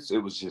intense. It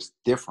was just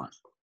different.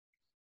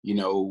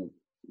 When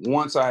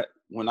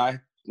I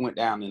went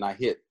down and I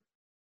hit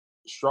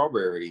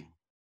Strawberry,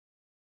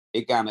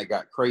 it kind of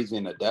got crazy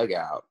in the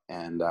dugout.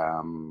 And,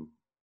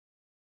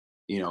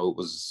 it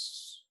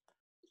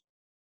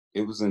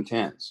was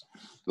intense.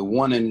 The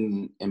one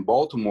in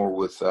Baltimore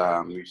with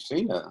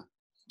Mussina,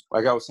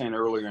 like I was saying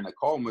earlier in the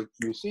call,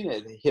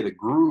 Mussina hit a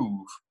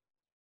groove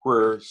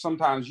where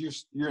sometimes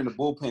you're in the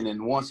bullpen,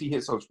 and once he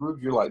hits those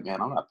grooves, you're like, man,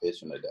 I'm not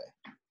pitching today.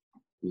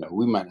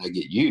 We might not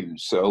get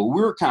used. So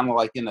we were kind of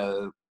like in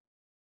a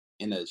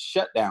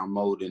shutdown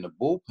mode in the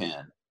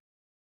bullpen.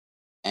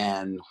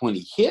 And when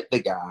he hit the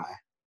guy,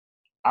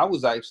 I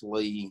was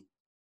actually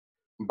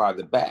by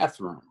the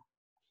bathroom.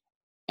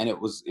 And it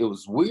was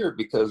weird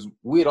because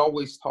we had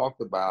always talked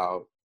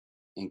about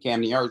in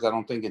Camden Yards, I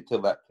don't think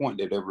until that point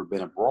there'd ever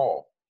been a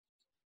brawl.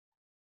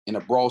 In a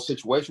brawl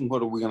situation,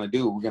 what are we going to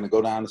do? We're going to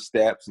go down the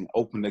steps and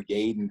open the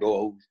gate and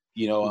go,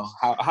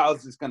 how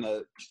is this going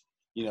to,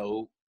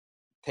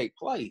 take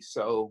place?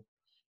 So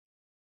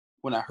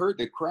when I heard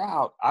the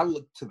crowd, I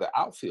looked to the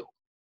outfield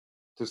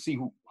to see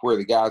where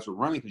the guys were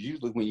running, because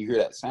usually when you hear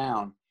that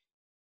sound,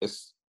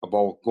 it's a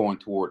ball going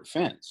toward the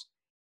fence.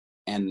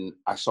 And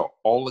I saw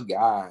all the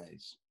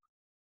guys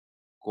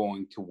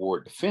going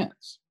toward the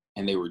fence,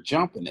 and they were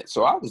jumping it.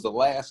 So I was the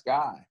last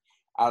guy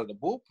out of the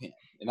bullpen,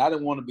 and I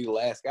didn't want to be the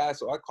last guy,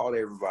 so I called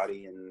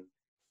everybody, and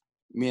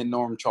me and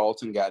Norm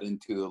Charlton got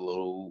into a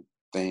little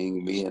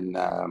thing. Me and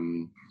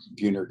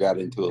Buhner got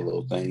into a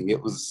little thing.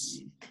 It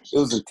was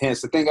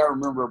intense. The thing I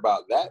remember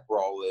about that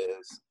brawl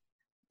is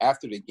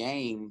after the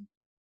game,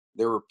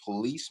 there were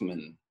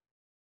policemen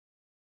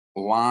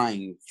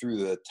lined through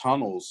the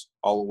tunnels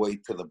all the way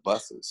to the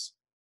buses,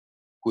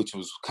 which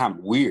was kind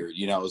of weird.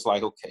 It's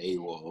like, okay,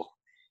 well,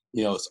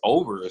 it's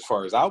over as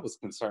far as I was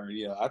concerned.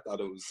 I thought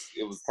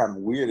it was kind of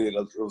weird. It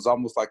was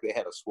almost like they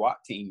had a SWAT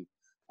team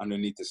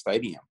underneath the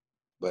stadium.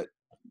 But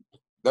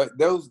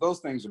those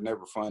things are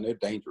never fun. They're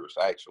dangerous,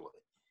 actually.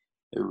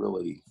 They're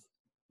really,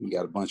 you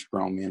got a bunch of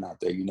grown men out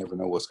there. You never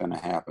know what's going to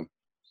happen.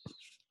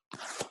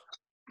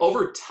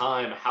 Over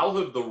time, how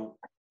have the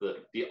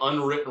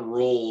unwritten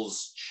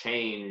rules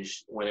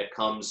changed when it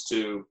comes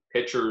to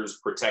pitchers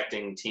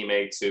protecting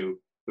teammates who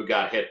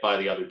got hit by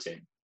the other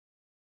team?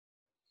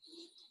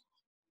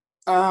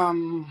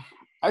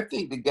 I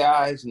think the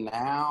guys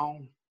now,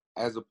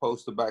 as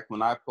opposed to back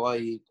when I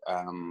played,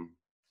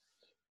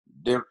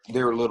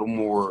 they're a little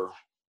more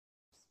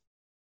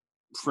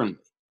friendly.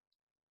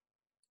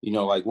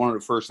 Like one of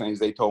the first things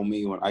they told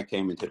me when I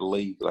came into the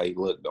league, like,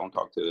 look, don't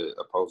talk to the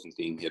opposing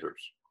team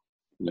hitters.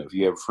 If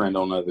you have a friend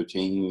on the other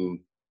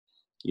team,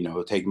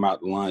 take them out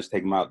to lunch,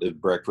 take them out to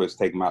breakfast,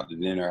 take them out to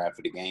dinner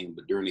after the game.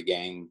 But during the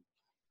game,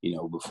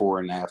 before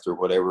and after,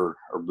 whatever,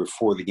 or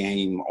before the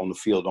game on the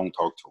field, don't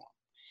talk to them.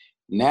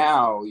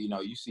 Now,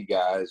 you see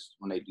guys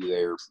when they do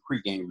their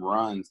pregame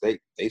runs,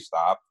 they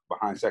stop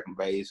behind second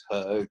base,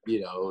 hug,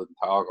 and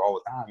talk all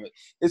the time.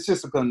 It's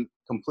just a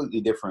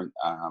completely different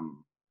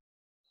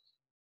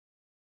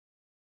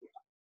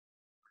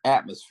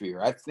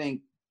atmosphere. I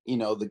think,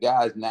 the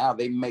guys now,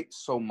 they make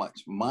so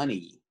much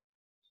money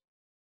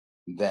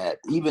that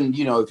even,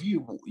 if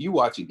you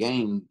watch a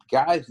game,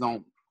 guys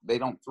don't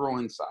throw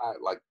inside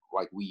like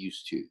we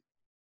used to.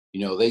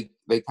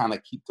 They kind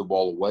of keep the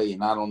ball away.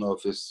 And I don't know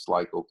if it's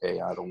like, okay,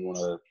 I don't want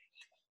to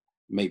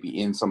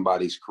maybe end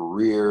somebody's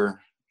career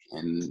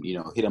and,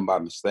 hit them by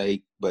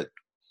mistake. But,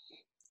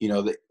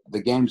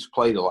 the game's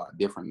played a lot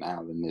different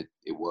now than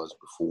it was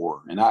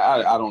before. And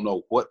I don't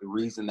know what the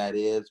reason that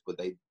is, but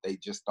they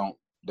just don't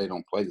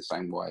play the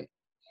same way.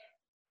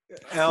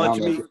 Alan,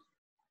 to me,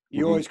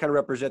 you always kind of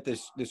represent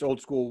this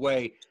old school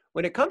way.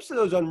 When it comes to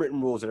those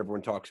unwritten rules that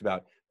everyone talks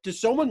about,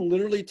 does someone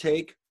literally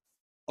take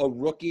a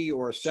rookie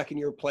or a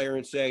second-year player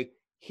and say,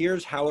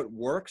 here's how it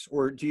works?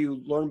 Or do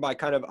you learn by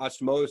kind of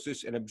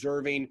osmosis and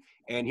observing,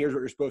 and here's what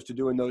you're supposed to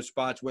do in those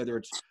spots, whether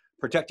it's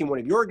protecting one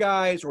of your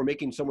guys or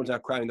making someone's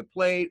not crowding the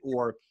plate,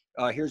 or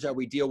here's how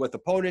we deal with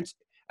opponents?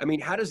 I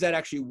mean, how does that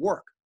actually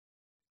work?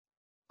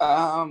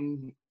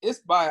 It's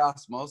by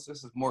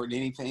osmosis more than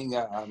anything.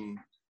 I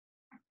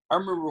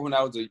remember when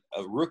I was a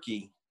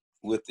rookie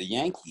with the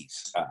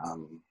Yankees,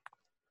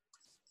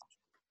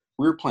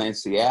 we were playing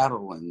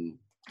Seattle, and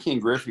Ken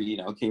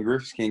Griffey, Ken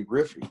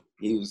Griffey.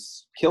 He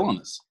was killing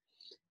us.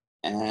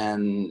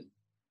 And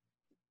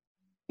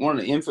one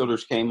of the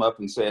infielders came up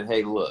and said,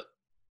 hey, look,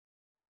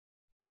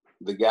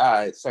 the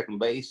guy at second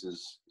base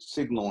is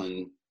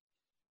signaling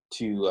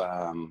to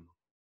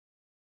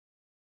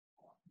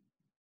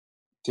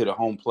the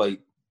home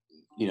plate,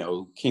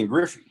 Ken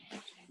Griffey,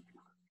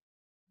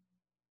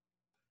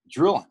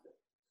 drilling.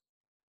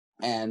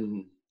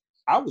 And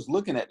I was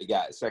looking at the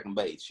guy at second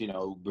base,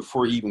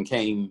 before he even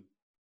came,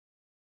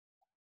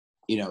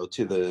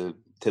 to the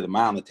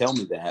mound to tell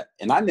me that.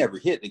 And I never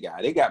hit the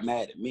guy. They got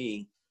mad at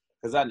me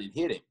because I didn't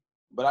hit him.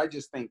 But I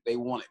just think they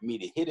wanted me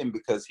to hit him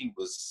because he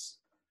was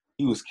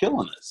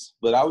killing us.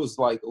 But I was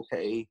like,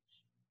 okay,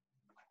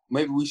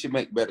 maybe we should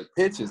make better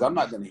pitches. I'm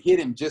not going to hit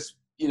him just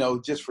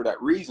for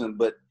that reason.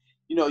 But,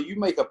 you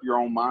make up your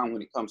own mind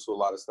when it comes to a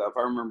lot of stuff.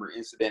 I remember an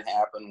incident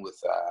happened with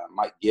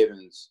Mike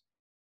Givens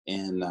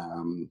in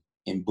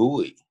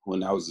Bowie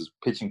when I was his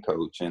pitching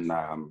coach. And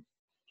I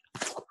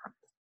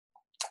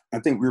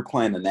think we were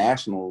playing the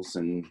Nationals,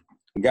 and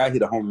the guy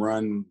hit a home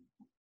run,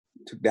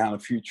 took down a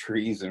few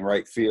trees in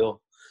right field.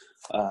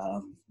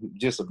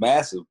 Just a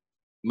massive,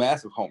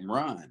 massive home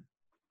run.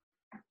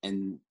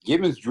 And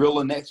Givens drilled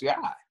the next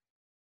guy.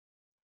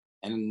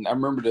 And I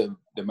remember the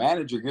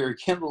manager, Gary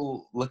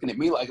Kendall, looking at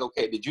me like,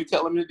 okay, did you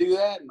tell him to do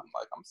that? And I'm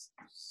like, I'm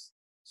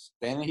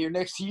standing here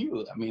next to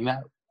you. I mean,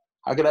 how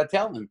could I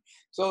tell him?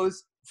 So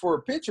it's, for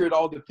a pitcher, it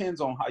all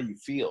depends on how you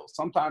feel.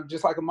 Sometimes,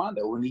 just like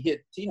Armando, when he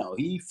hit Tino,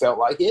 he felt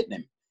like hitting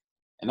him.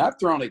 And I've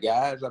thrown at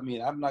guys. I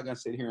mean, I'm not going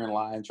to sit here and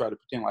lie and try to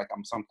pretend like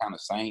I'm some kind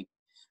of saint.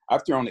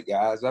 I've thrown at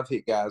guys. I've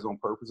hit guys on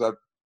purpose. I've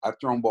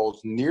thrown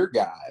balls near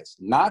guys,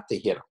 not to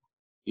hit them,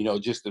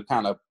 just to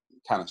kind of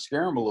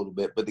scare them a little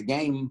bit. But the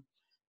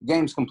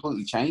game's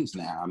completely changed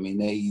now. I mean,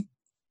 they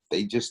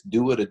just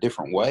do it a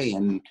different way.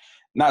 And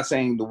not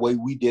saying the way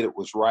we did it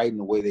was right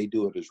and the way they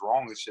do it is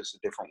wrong. It's just a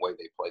different way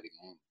they play the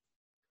game.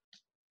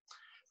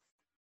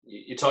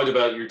 You talked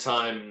about your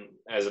time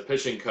as a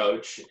pitching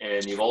coach,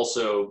 and you've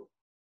also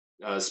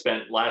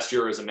spent last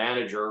year as a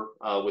manager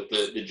with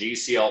the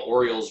GCL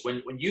Orioles.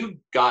 When you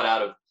got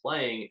out of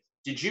playing,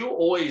 did you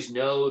always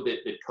know that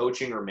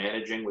coaching or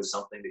managing was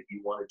something that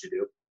you wanted to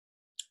do?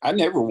 I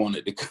never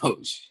wanted to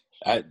coach.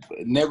 I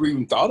never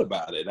even thought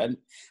about it.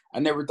 I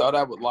never thought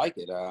I would like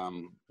it.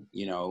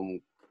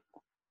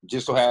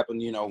 Just so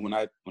happened, when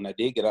I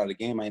did get out of the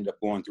game, I ended up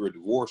going through a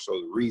divorce. So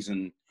the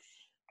reason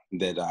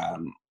that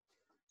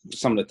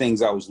some of the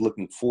things I was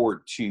looking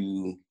forward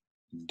to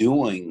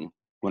doing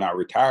when I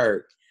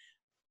retired,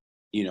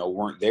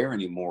 weren't there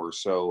anymore.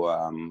 So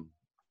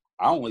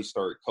I only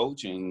started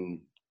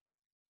coaching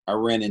I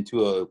ran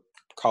into a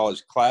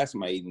college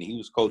classmate, and he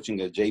was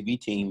coaching a JV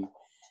team,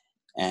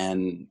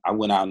 and I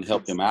went out and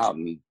helped him out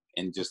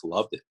and just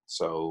loved it.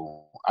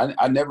 So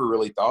I never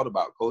really thought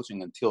about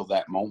coaching until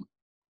that moment.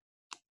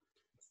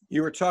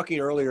 You were talking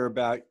earlier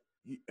about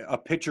a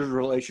pitcher's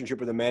relationship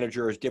with a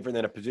manager is different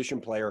than a position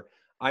player.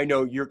 I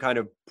know you're kind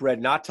of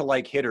bred not to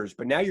like hitters,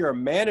 but now you're a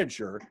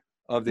manager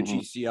of the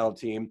GCL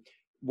team.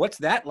 What's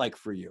that like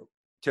for you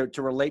to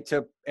relate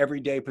to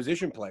everyday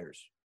position players?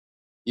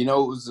 You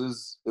know,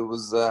 it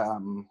was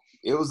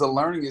a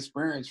learning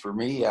experience for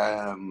me.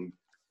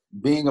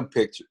 Being a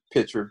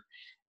pitcher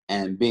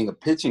and being a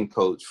pitching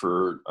coach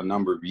for a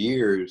number of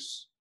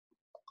years,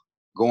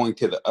 going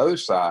to the other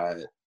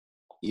side,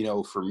 you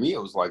know, for me,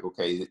 it was like,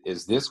 okay,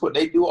 is this what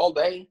they do all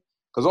day?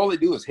 Because all they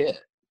do is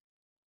hit.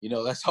 You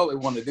know, that's all they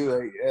want to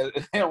do.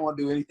 They don't want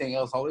to do anything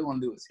else. All they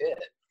want to do is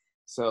hit.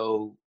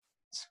 So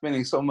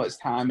spending so much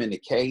time in the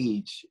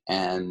cage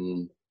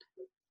and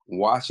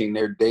watching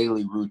their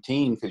daily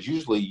routine, because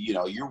usually, you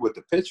know, you're with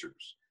the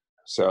pitchers.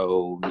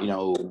 So, you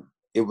know,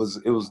 it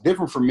was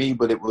different for me,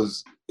 but it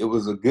was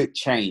a good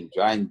change.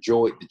 I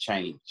enjoyed the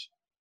change.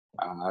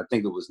 I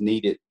think it was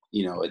needed,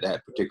 you know, at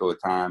that particular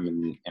time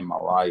in my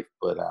life.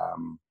 But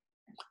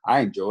I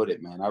enjoyed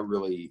it, man. I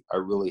really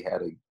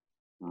had a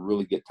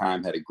really good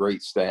time. Had a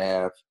great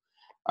staff.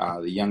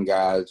 The young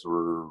guys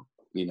were,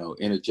 you know,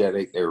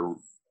 energetic.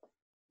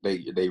 They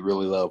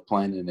really loved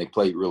playing, and they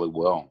played really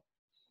well.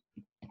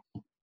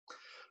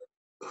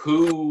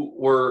 Who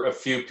were a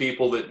few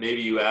people that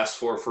maybe you asked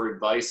for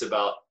advice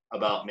about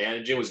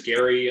managing? Was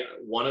Gary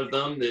one of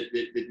them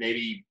that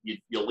maybe you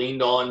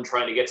leaned on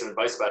trying to get some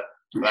advice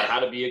about how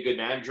to be a good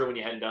manager when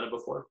you hadn't done it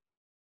before?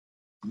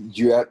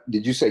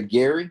 Did you say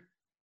Gary?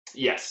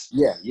 Yes.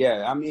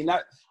 Yeah. I mean,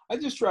 I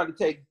just try to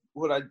take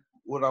what I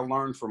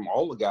learned from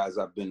all the guys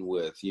I've been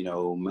with, you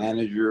know,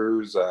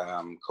 managers,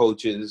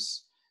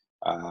 coaches.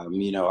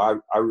 You know,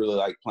 I really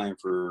like playing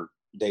for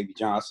Davey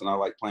Johnson. I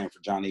like playing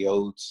for Johnny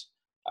Oates.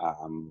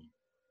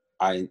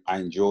 I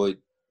enjoyed,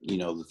 you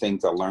know, the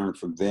things I learned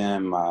from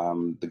them.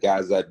 The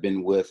guys I've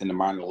been with in the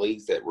minor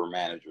leagues that were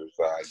managers,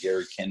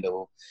 Gary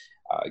Kendall,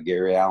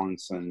 Gary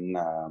Allenson,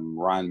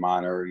 Ryan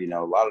Miner, you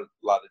know, a lot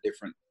of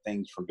different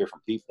things from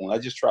different people. And I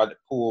just tried to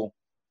pull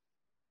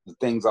the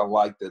things I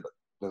liked that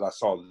I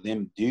saw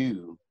them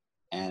do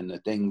and the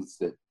things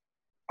that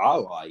I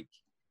like,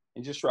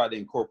 and just try to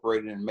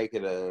incorporate it and make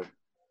it an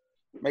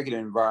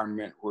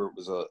environment where it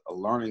was a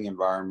learning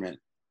environment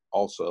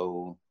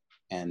also,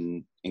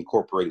 and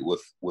incorporate it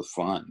with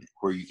fun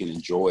where you can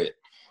enjoy it.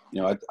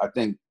 You know, I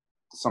think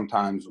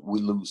sometimes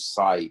we lose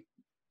sight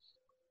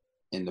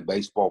in the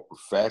baseball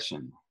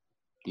profession,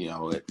 you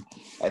know,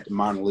 at the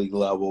minor league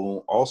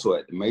level, also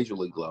at the major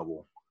league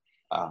level,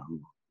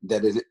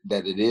 that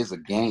it is a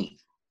game,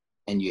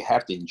 and you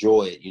have to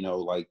enjoy it. You know,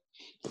 like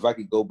if I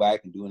could go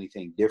back and do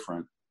anything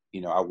different,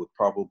 you know, I would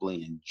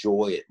probably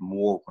enjoy it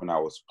more when I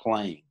was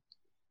playing.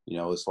 You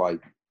know, it's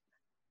like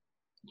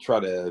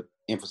try to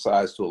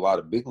emphasize to a lot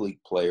of big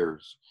league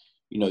players,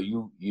 you know,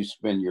 you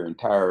spend your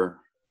entire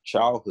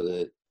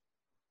childhood,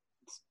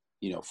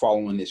 you know,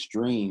 following this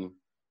dream.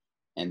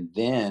 And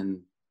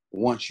then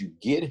once you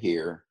get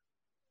here,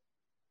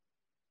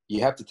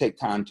 you have to take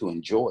time to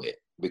enjoy it,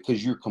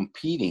 because you're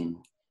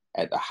competing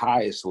at the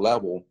highest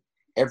level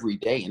every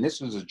day. And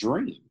this is a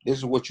dream. This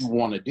is what you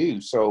want to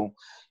do. So,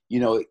 you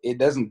know, it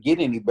doesn't get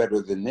any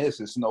better than this.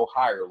 It's no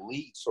higher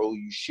league. So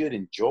you should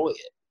enjoy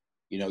it.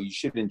 You know, you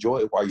should enjoy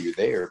it while you're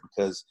there,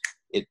 because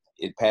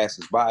it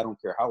passes by. I don't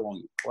care how long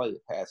you play,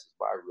 it passes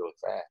by really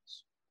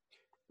fast.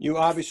 You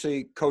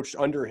obviously coached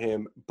under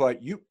him, but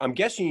I'm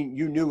guessing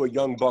you knew a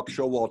young Buck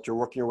Showalter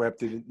working your way up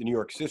to the New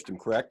York system,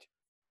 correct?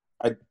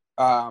 You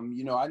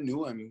know, I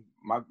knew him.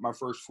 My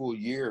first full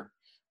year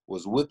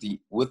was with the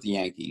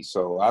Yankees,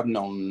 so I've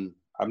known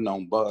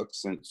Buck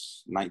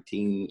since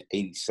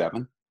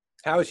 1987.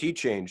 How has he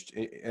changed,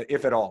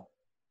 if at all?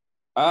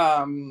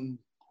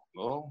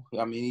 Well,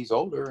 I mean, he's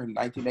older. In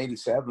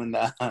 1987,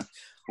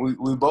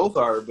 we both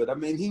are. But I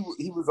mean,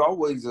 he was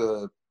always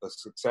a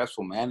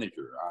successful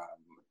manager.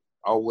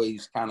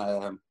 Always kind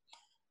of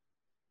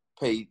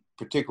paid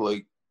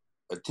particularly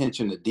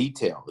attention to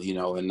detail, you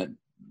know, and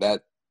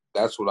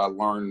that's what I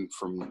learned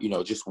from, you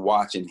know, just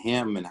watching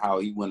him and how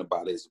he went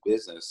about his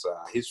business.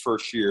 His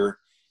first year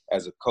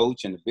as a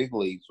coach in the big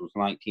leagues was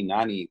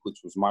 1990, which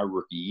was my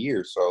rookie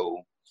year.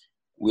 So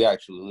we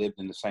actually lived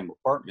in the same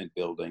apartment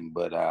building,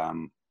 but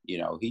you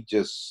know,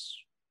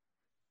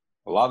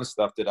 a lot of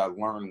stuff that I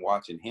learned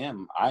watching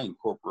him, I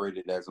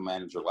incorporated as a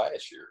manager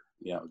last year.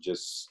 You know,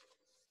 just,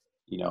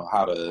 you know,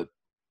 how to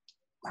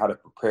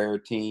prepare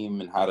a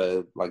team and how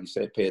to, like you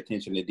said, pay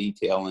attention to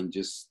detail and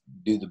just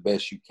do the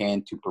best you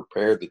can to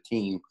prepare the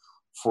team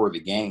for the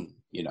game,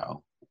 you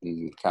know,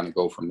 and kind of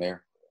go from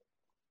there.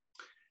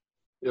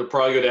 It'll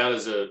probably go down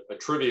as a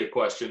trivia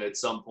question at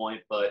some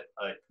point, but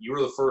you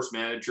were the first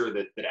manager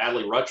that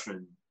Adley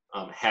Rutschman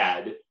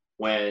had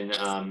when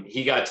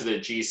he got to the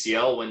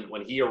GCL.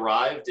 When he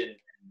arrived and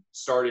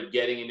started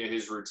getting into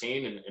his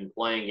routine and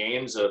playing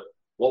games,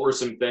 what were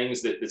some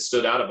things that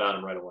stood out about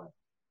him right away?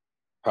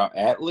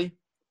 Adley?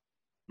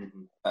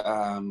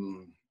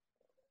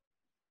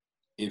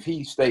 If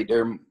he stayed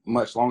there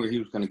much longer, he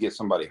was going to get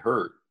somebody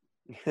hurt.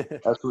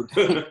 That's what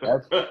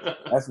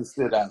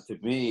stood out to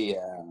me.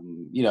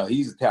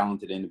 He's a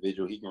talented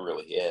individual. He can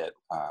really hit.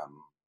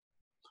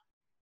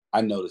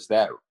 I noticed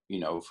that,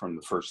 from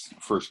the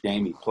first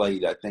game he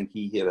played. I think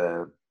he hit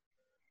a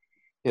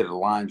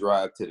line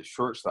drive to the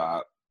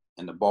shortstop,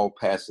 and the ball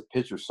passed the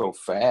pitcher so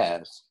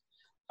fast.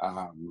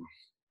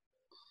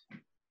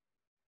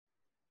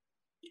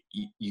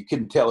 You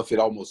couldn't tell if it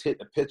almost hit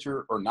the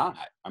pitcher or not.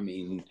 I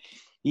mean,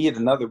 he hit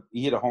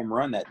a home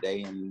run that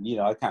day, and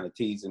I kind of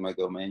teased him. I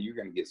go, man, you're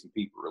going to get some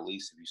people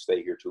released if you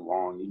stay here too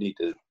long. You need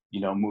to,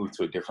 move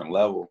to a different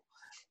level.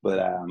 But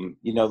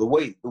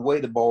the way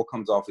the ball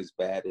comes off his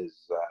bat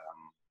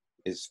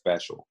is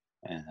special,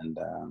 and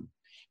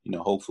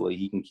hopefully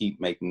he can keep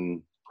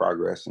making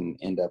progress and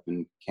end up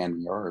in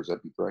Camden Yards.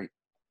 That'd be great.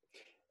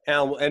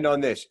 Alan, we'll end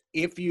on this.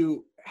 If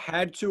you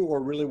had to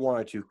or really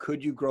wanted to,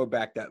 could you grow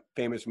back that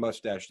famous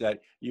mustache that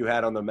you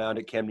had on the mound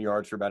at Camden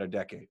Yards for about a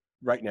decade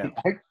right now?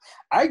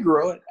 I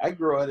grow it,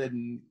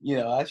 and,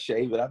 I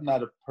shave it. I'm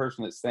not a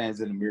person that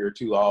stands in the mirror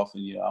too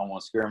often. I don't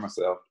want to scare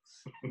myself.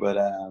 But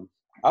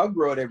I'll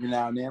grow it every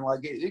now and then. Like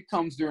it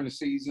comes during the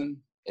season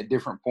at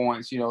different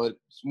points.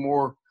 It's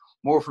more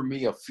for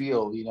me a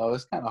feel.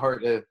 It's kind of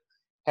hard to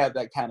have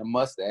that kind of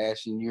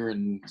mustache and you're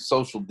in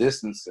social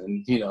distance,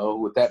 and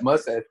with that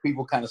mustache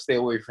people kind of stay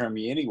away from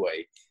you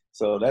anyway,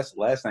 so that's the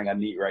last thing I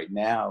need right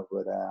now.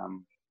 But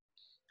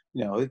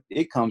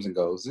it comes and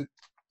goes.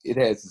 It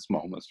has its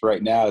moments.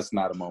 Right now it's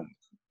not a moment.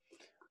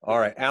 All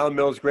right, Alan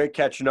Mills, great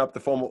catching up. The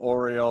former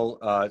Oriole,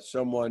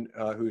 someone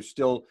who's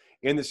still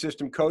in the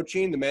system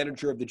coaching, the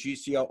manager of the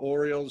GCL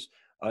Orioles,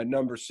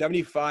 number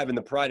 75 and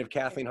the pride of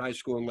Kathleen High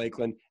School in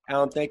Lakeland.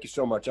 Alan, thank you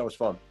so much. That was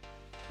fun.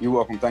 You're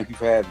welcome. Thank you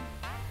for having me.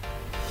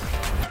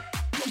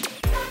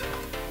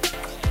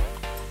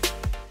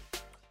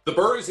 The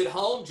Bird is at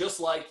home just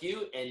like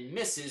you and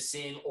misses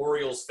seeing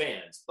Orioles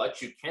fans, but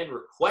you can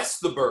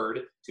request the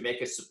Bird to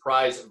make a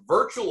surprise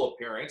virtual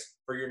appearance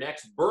for your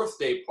next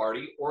birthday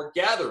party or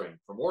gathering.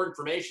 For more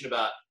information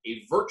about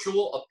a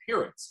virtual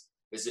appearance,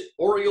 visit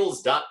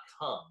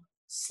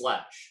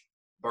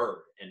Orioles.com/bird.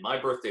 And my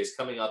birthday is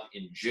coming up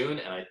in June,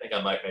 and I think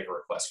I might make a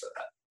request for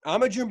that.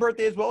 I'm a June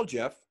birthday as well,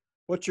 Jeff.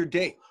 What's your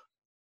date?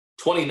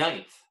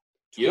 29th.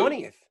 You?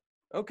 20th.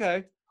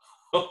 Okay.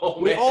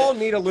 Oh, we man. all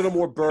need a little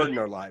more bird in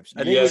our lives.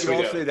 I think Yes, we can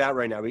we all do. say that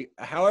right now.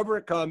 However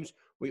it comes,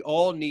 we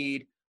all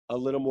need a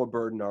little more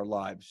bird in our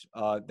lives.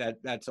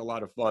 That's a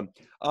lot of fun.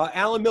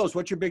 Alan Mills,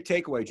 what's your big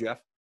takeaway, Jeff?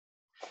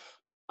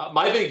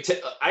 My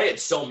I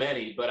had so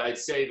many, but I'd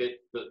say that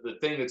the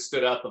thing that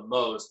stood out the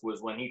most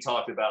was when he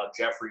talked about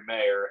Jeffrey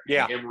Mayer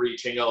and him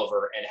reaching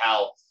over, and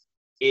how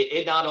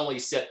it not only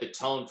set the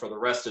tone for the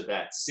rest of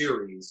that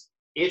series,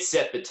 it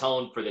set the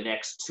tone for the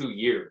next 2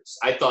 years.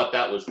 I thought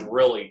that was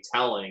really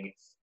telling.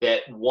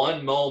 That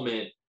one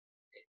moment,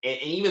 and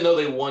even though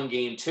they won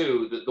game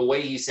 2, the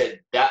way he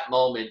said that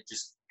moment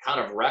just kind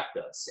of wrecked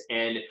us.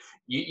 And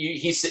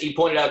he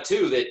pointed out,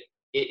 too, that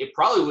it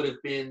probably would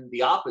have been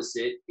the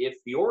opposite if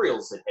the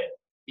Orioles had hit.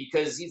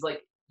 Because he's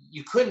like,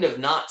 you couldn't have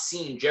not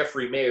seen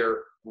Jeffrey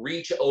Mayer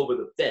reach over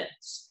the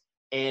fence.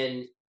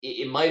 And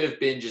it might have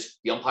been just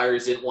the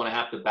umpires didn't want to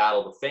have to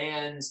battle the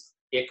fans.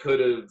 It could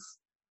have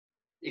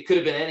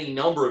been any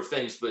number of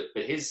things. But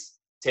his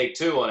take,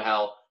 too, on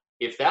how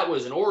if that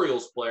was an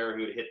Orioles player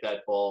who had hit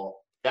that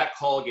ball, that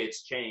call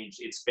gets changed.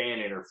 It's fan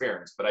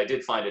interference. But I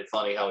did find it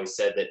funny how he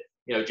said that,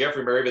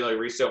 Jeffrey Mayer, even though he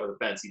reached over the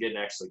fence, he didn't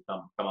actually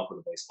come up with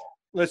a baseball.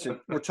 Listen,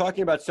 we're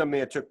talking about something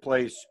that took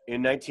place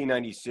in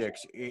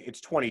 1996. It's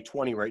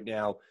 2020 right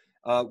now.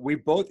 We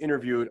both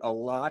interviewed a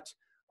lot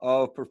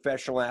of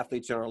professional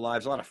athletes in our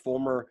lives, a lot of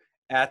former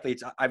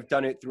athletes. I've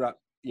done it throughout,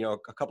 a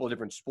couple of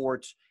different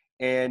sports.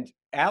 And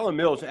Alan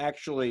Mills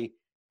actually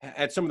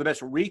had some of the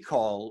best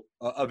recall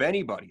of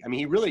anybody. I mean,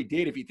 he really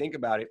did, if you think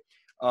about it.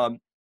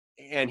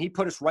 And he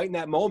put us right in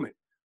that moment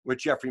with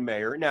Jeffrey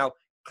Mayer. Now,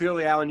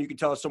 clearly, Alan, you can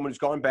tell us someone who's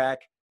gone back,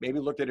 maybe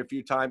looked at it a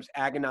few times,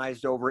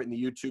 agonized over it in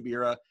the YouTube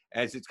era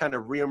as it's kind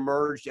of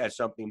reemerged as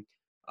something.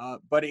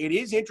 But it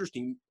is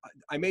interesting.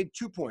 I made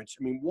 2 points.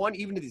 I mean, one,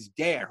 even to this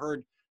day, I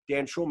heard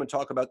Dan Schulman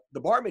talk about the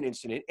Bartman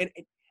incident. And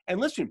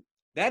listen,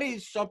 that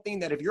is something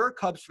that if you're a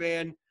Cubs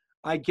fan,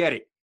 I get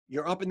it.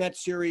 You're up in that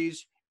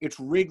series. It's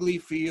Wrigley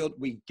Field.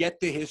 We get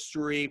the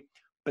history.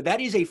 But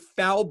that is a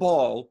foul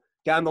ball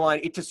down the line.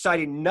 It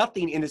decided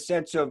nothing in the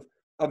sense of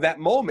that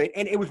moment.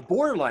 And it was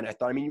borderline, I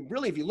thought. I mean,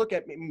 really, if you look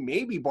at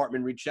maybe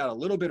Bartman reached out a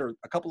little bit or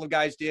a couple of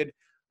guys did,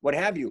 what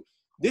have you.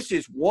 This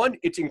is one,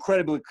 it's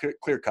incredibly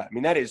clear cut. I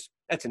mean,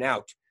 that's an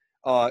out.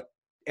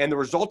 And the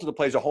result of the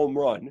play is a home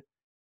run.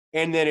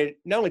 And then it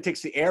not only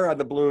takes the air out of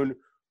the balloon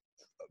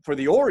for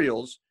the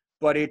Orioles,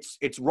 but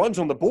it's runs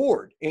on the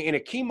board in a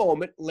key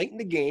moment late in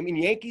the game in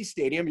Yankee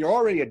Stadium. You're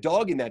already a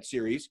dog in that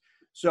series.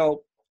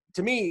 So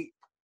to me,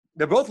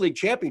 they're both league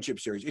championship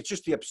series. It's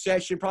just the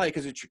obsession, probably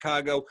because it's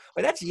Chicago.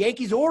 But that's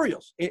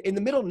Yankees-Orioles in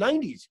the middle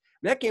 90s.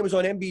 And that game was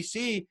on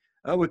NBC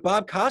with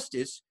Bob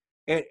Costas.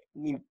 And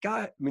the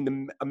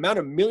amount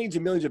of millions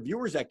and millions of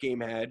viewers that game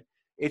had,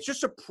 it's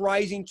just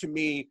surprising to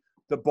me,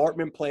 the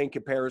Bartman playing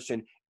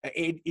comparison.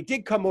 It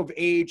did come of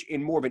age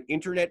in more of an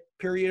internet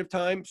period of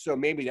time, so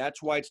maybe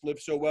that's why it's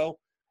lived so well.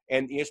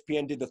 And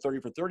ESPN did the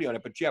 30 for 30 on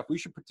it. But, Jeff, we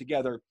should put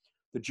together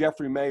the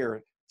Jeffrey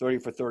Mayer 30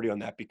 for 30 on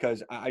that,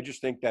 because I just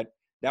think that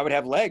would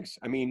have legs.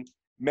 I mean,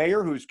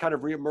 Mayer, who's kind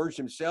of reemerged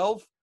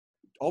himself,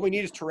 all we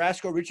need is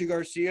Tarasco, Richie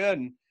Garcia,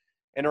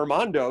 and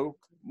Armando.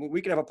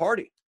 We can have a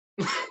party.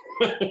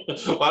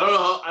 Well,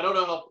 I don't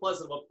know how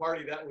pleasant of a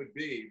party that would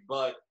be,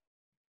 but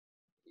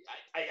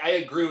I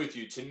agree with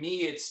you. To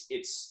me,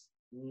 it's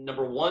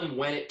number one,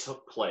 when it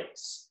took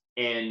place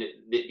and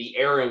the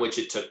era in which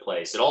it took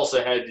place. It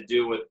also had to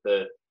do with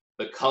the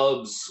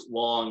Cubs'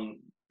 long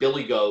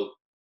Billy Goat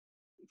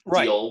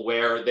deal,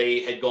 where they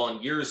had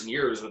gone years and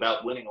years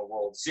without winning a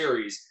World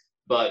Series.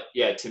 But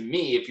yeah, to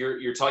me, if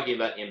you're talking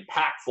about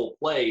impactful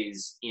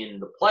plays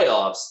in the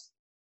playoffs,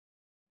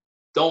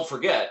 don't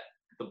forget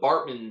the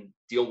Bartman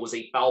deal was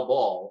a foul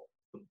ball.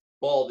 The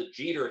ball that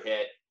Jeter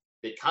hit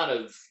that kind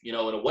of, in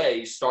a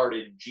way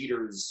started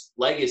Jeter's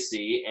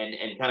legacy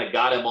and kind of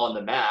got him on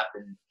the map.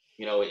 And,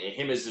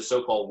 him as the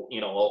so-called,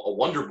 a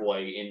wonder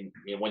boy in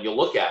when you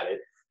look at it.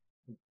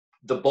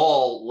 The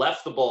ball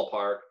left the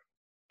ballpark,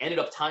 ended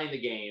up tying the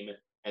game,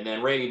 and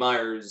then Randy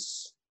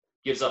Myers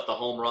gives up the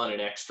home run in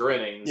extra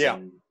innings. Yeah.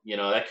 And,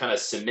 that kind of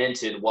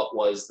cemented what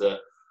was the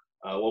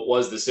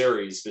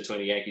series between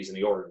the Yankees and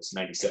the Orioles,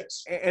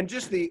 96. And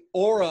just the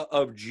aura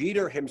of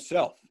Jeter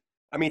himself.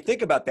 I mean,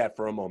 think about that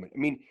for a moment. I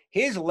mean,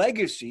 his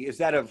legacy is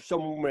that of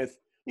someone with,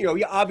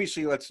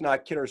 obviously, let's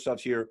not kid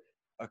ourselves here,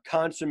 a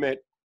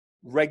consummate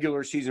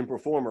regular season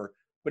performer,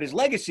 but his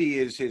legacy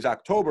is his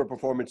October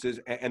performances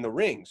and the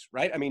rings,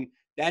 right? I mean,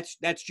 that's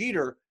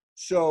Jeter.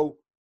 So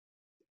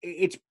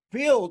it's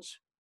built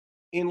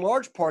in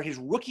large part his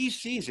rookie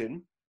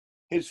season,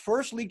 his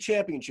first league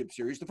championship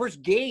series, the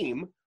first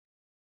game,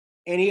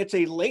 and he hits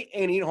a late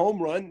inning home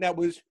run that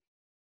was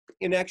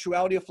in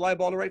actuality a fly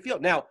ball to right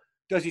field. Now,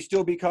 does he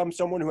still become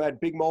someone who had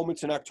big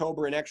moments in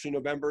October and actually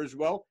November as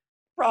well?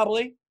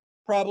 Probably.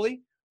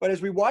 But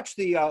as we watch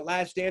the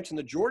Last Dance and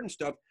the Jordan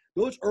stuff,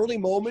 those early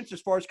moments,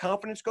 as far as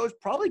confidence goes,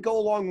 probably go a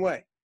long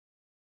way.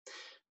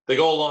 They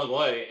go a long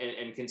way,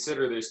 and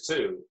consider this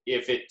too.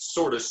 If it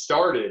sort of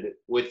started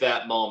with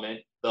that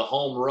moment, the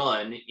home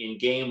run in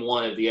Game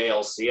 1 of the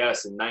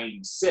ALCS in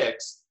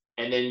 96,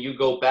 and then you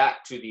go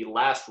back to the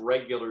last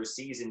regular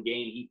season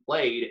game he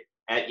played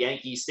at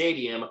Yankee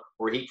Stadium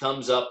where he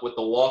comes up with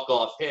the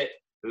walk-off hit,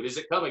 who does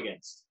it come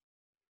against?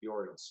 The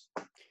Orioles.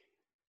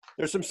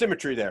 There's some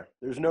symmetry there.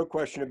 There's no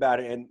question about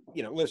it. And,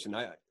 listen,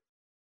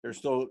 there's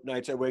still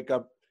nights I wake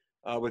up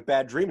with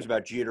bad dreams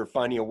about Jeter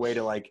finding a way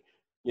to,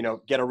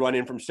 get a run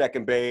in from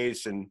second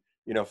base and,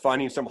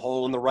 finding some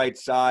hole in the right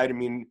side. I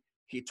mean,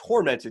 he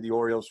tormented the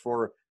Orioles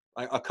for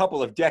a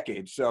couple of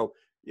decades. So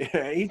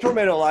he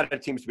tormented a lot of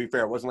teams, to be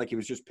fair. It wasn't like he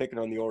was just picking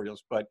on the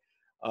Orioles. But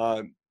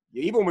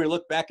even when we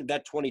look back at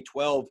that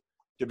 2012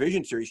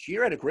 division series,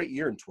 Jeter had a great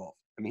year in 12.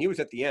 I mean, he was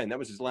at the end. That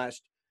was his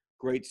last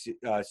great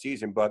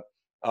season. But,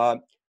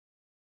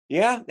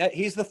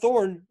 he's the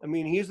thorn. I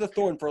mean, he's the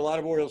thorn for a lot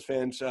of Orioles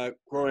fans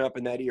growing up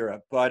in that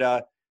era.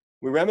 But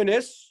we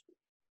reminisce.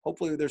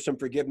 Hopefully there's some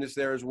forgiveness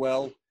there as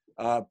well.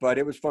 But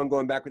it was fun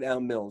going back with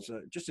Alan Mills.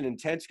 Just an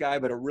intense guy,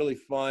 but a really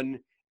fun,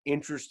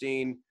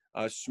 interesting,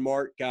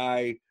 smart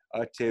guy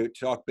to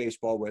talk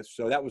baseball with.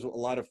 So that was a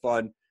lot of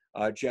fun,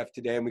 Jeff,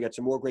 today. And we got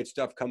some more great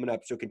stuff coming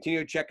up. So continue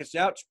to check us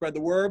out. Spread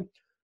the word.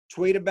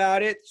 Tweet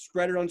about it.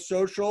 Spread it on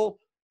social.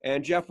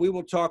 And, Jeff, we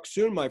will talk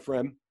soon, my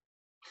friend.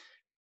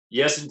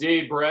 Yes,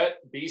 indeed, Brett.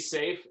 Be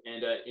safe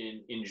and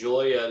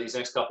enjoy these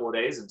next couple of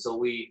days until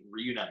we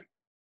reunite.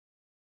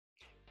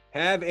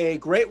 Have a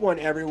great one,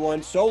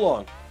 everyone. So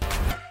long.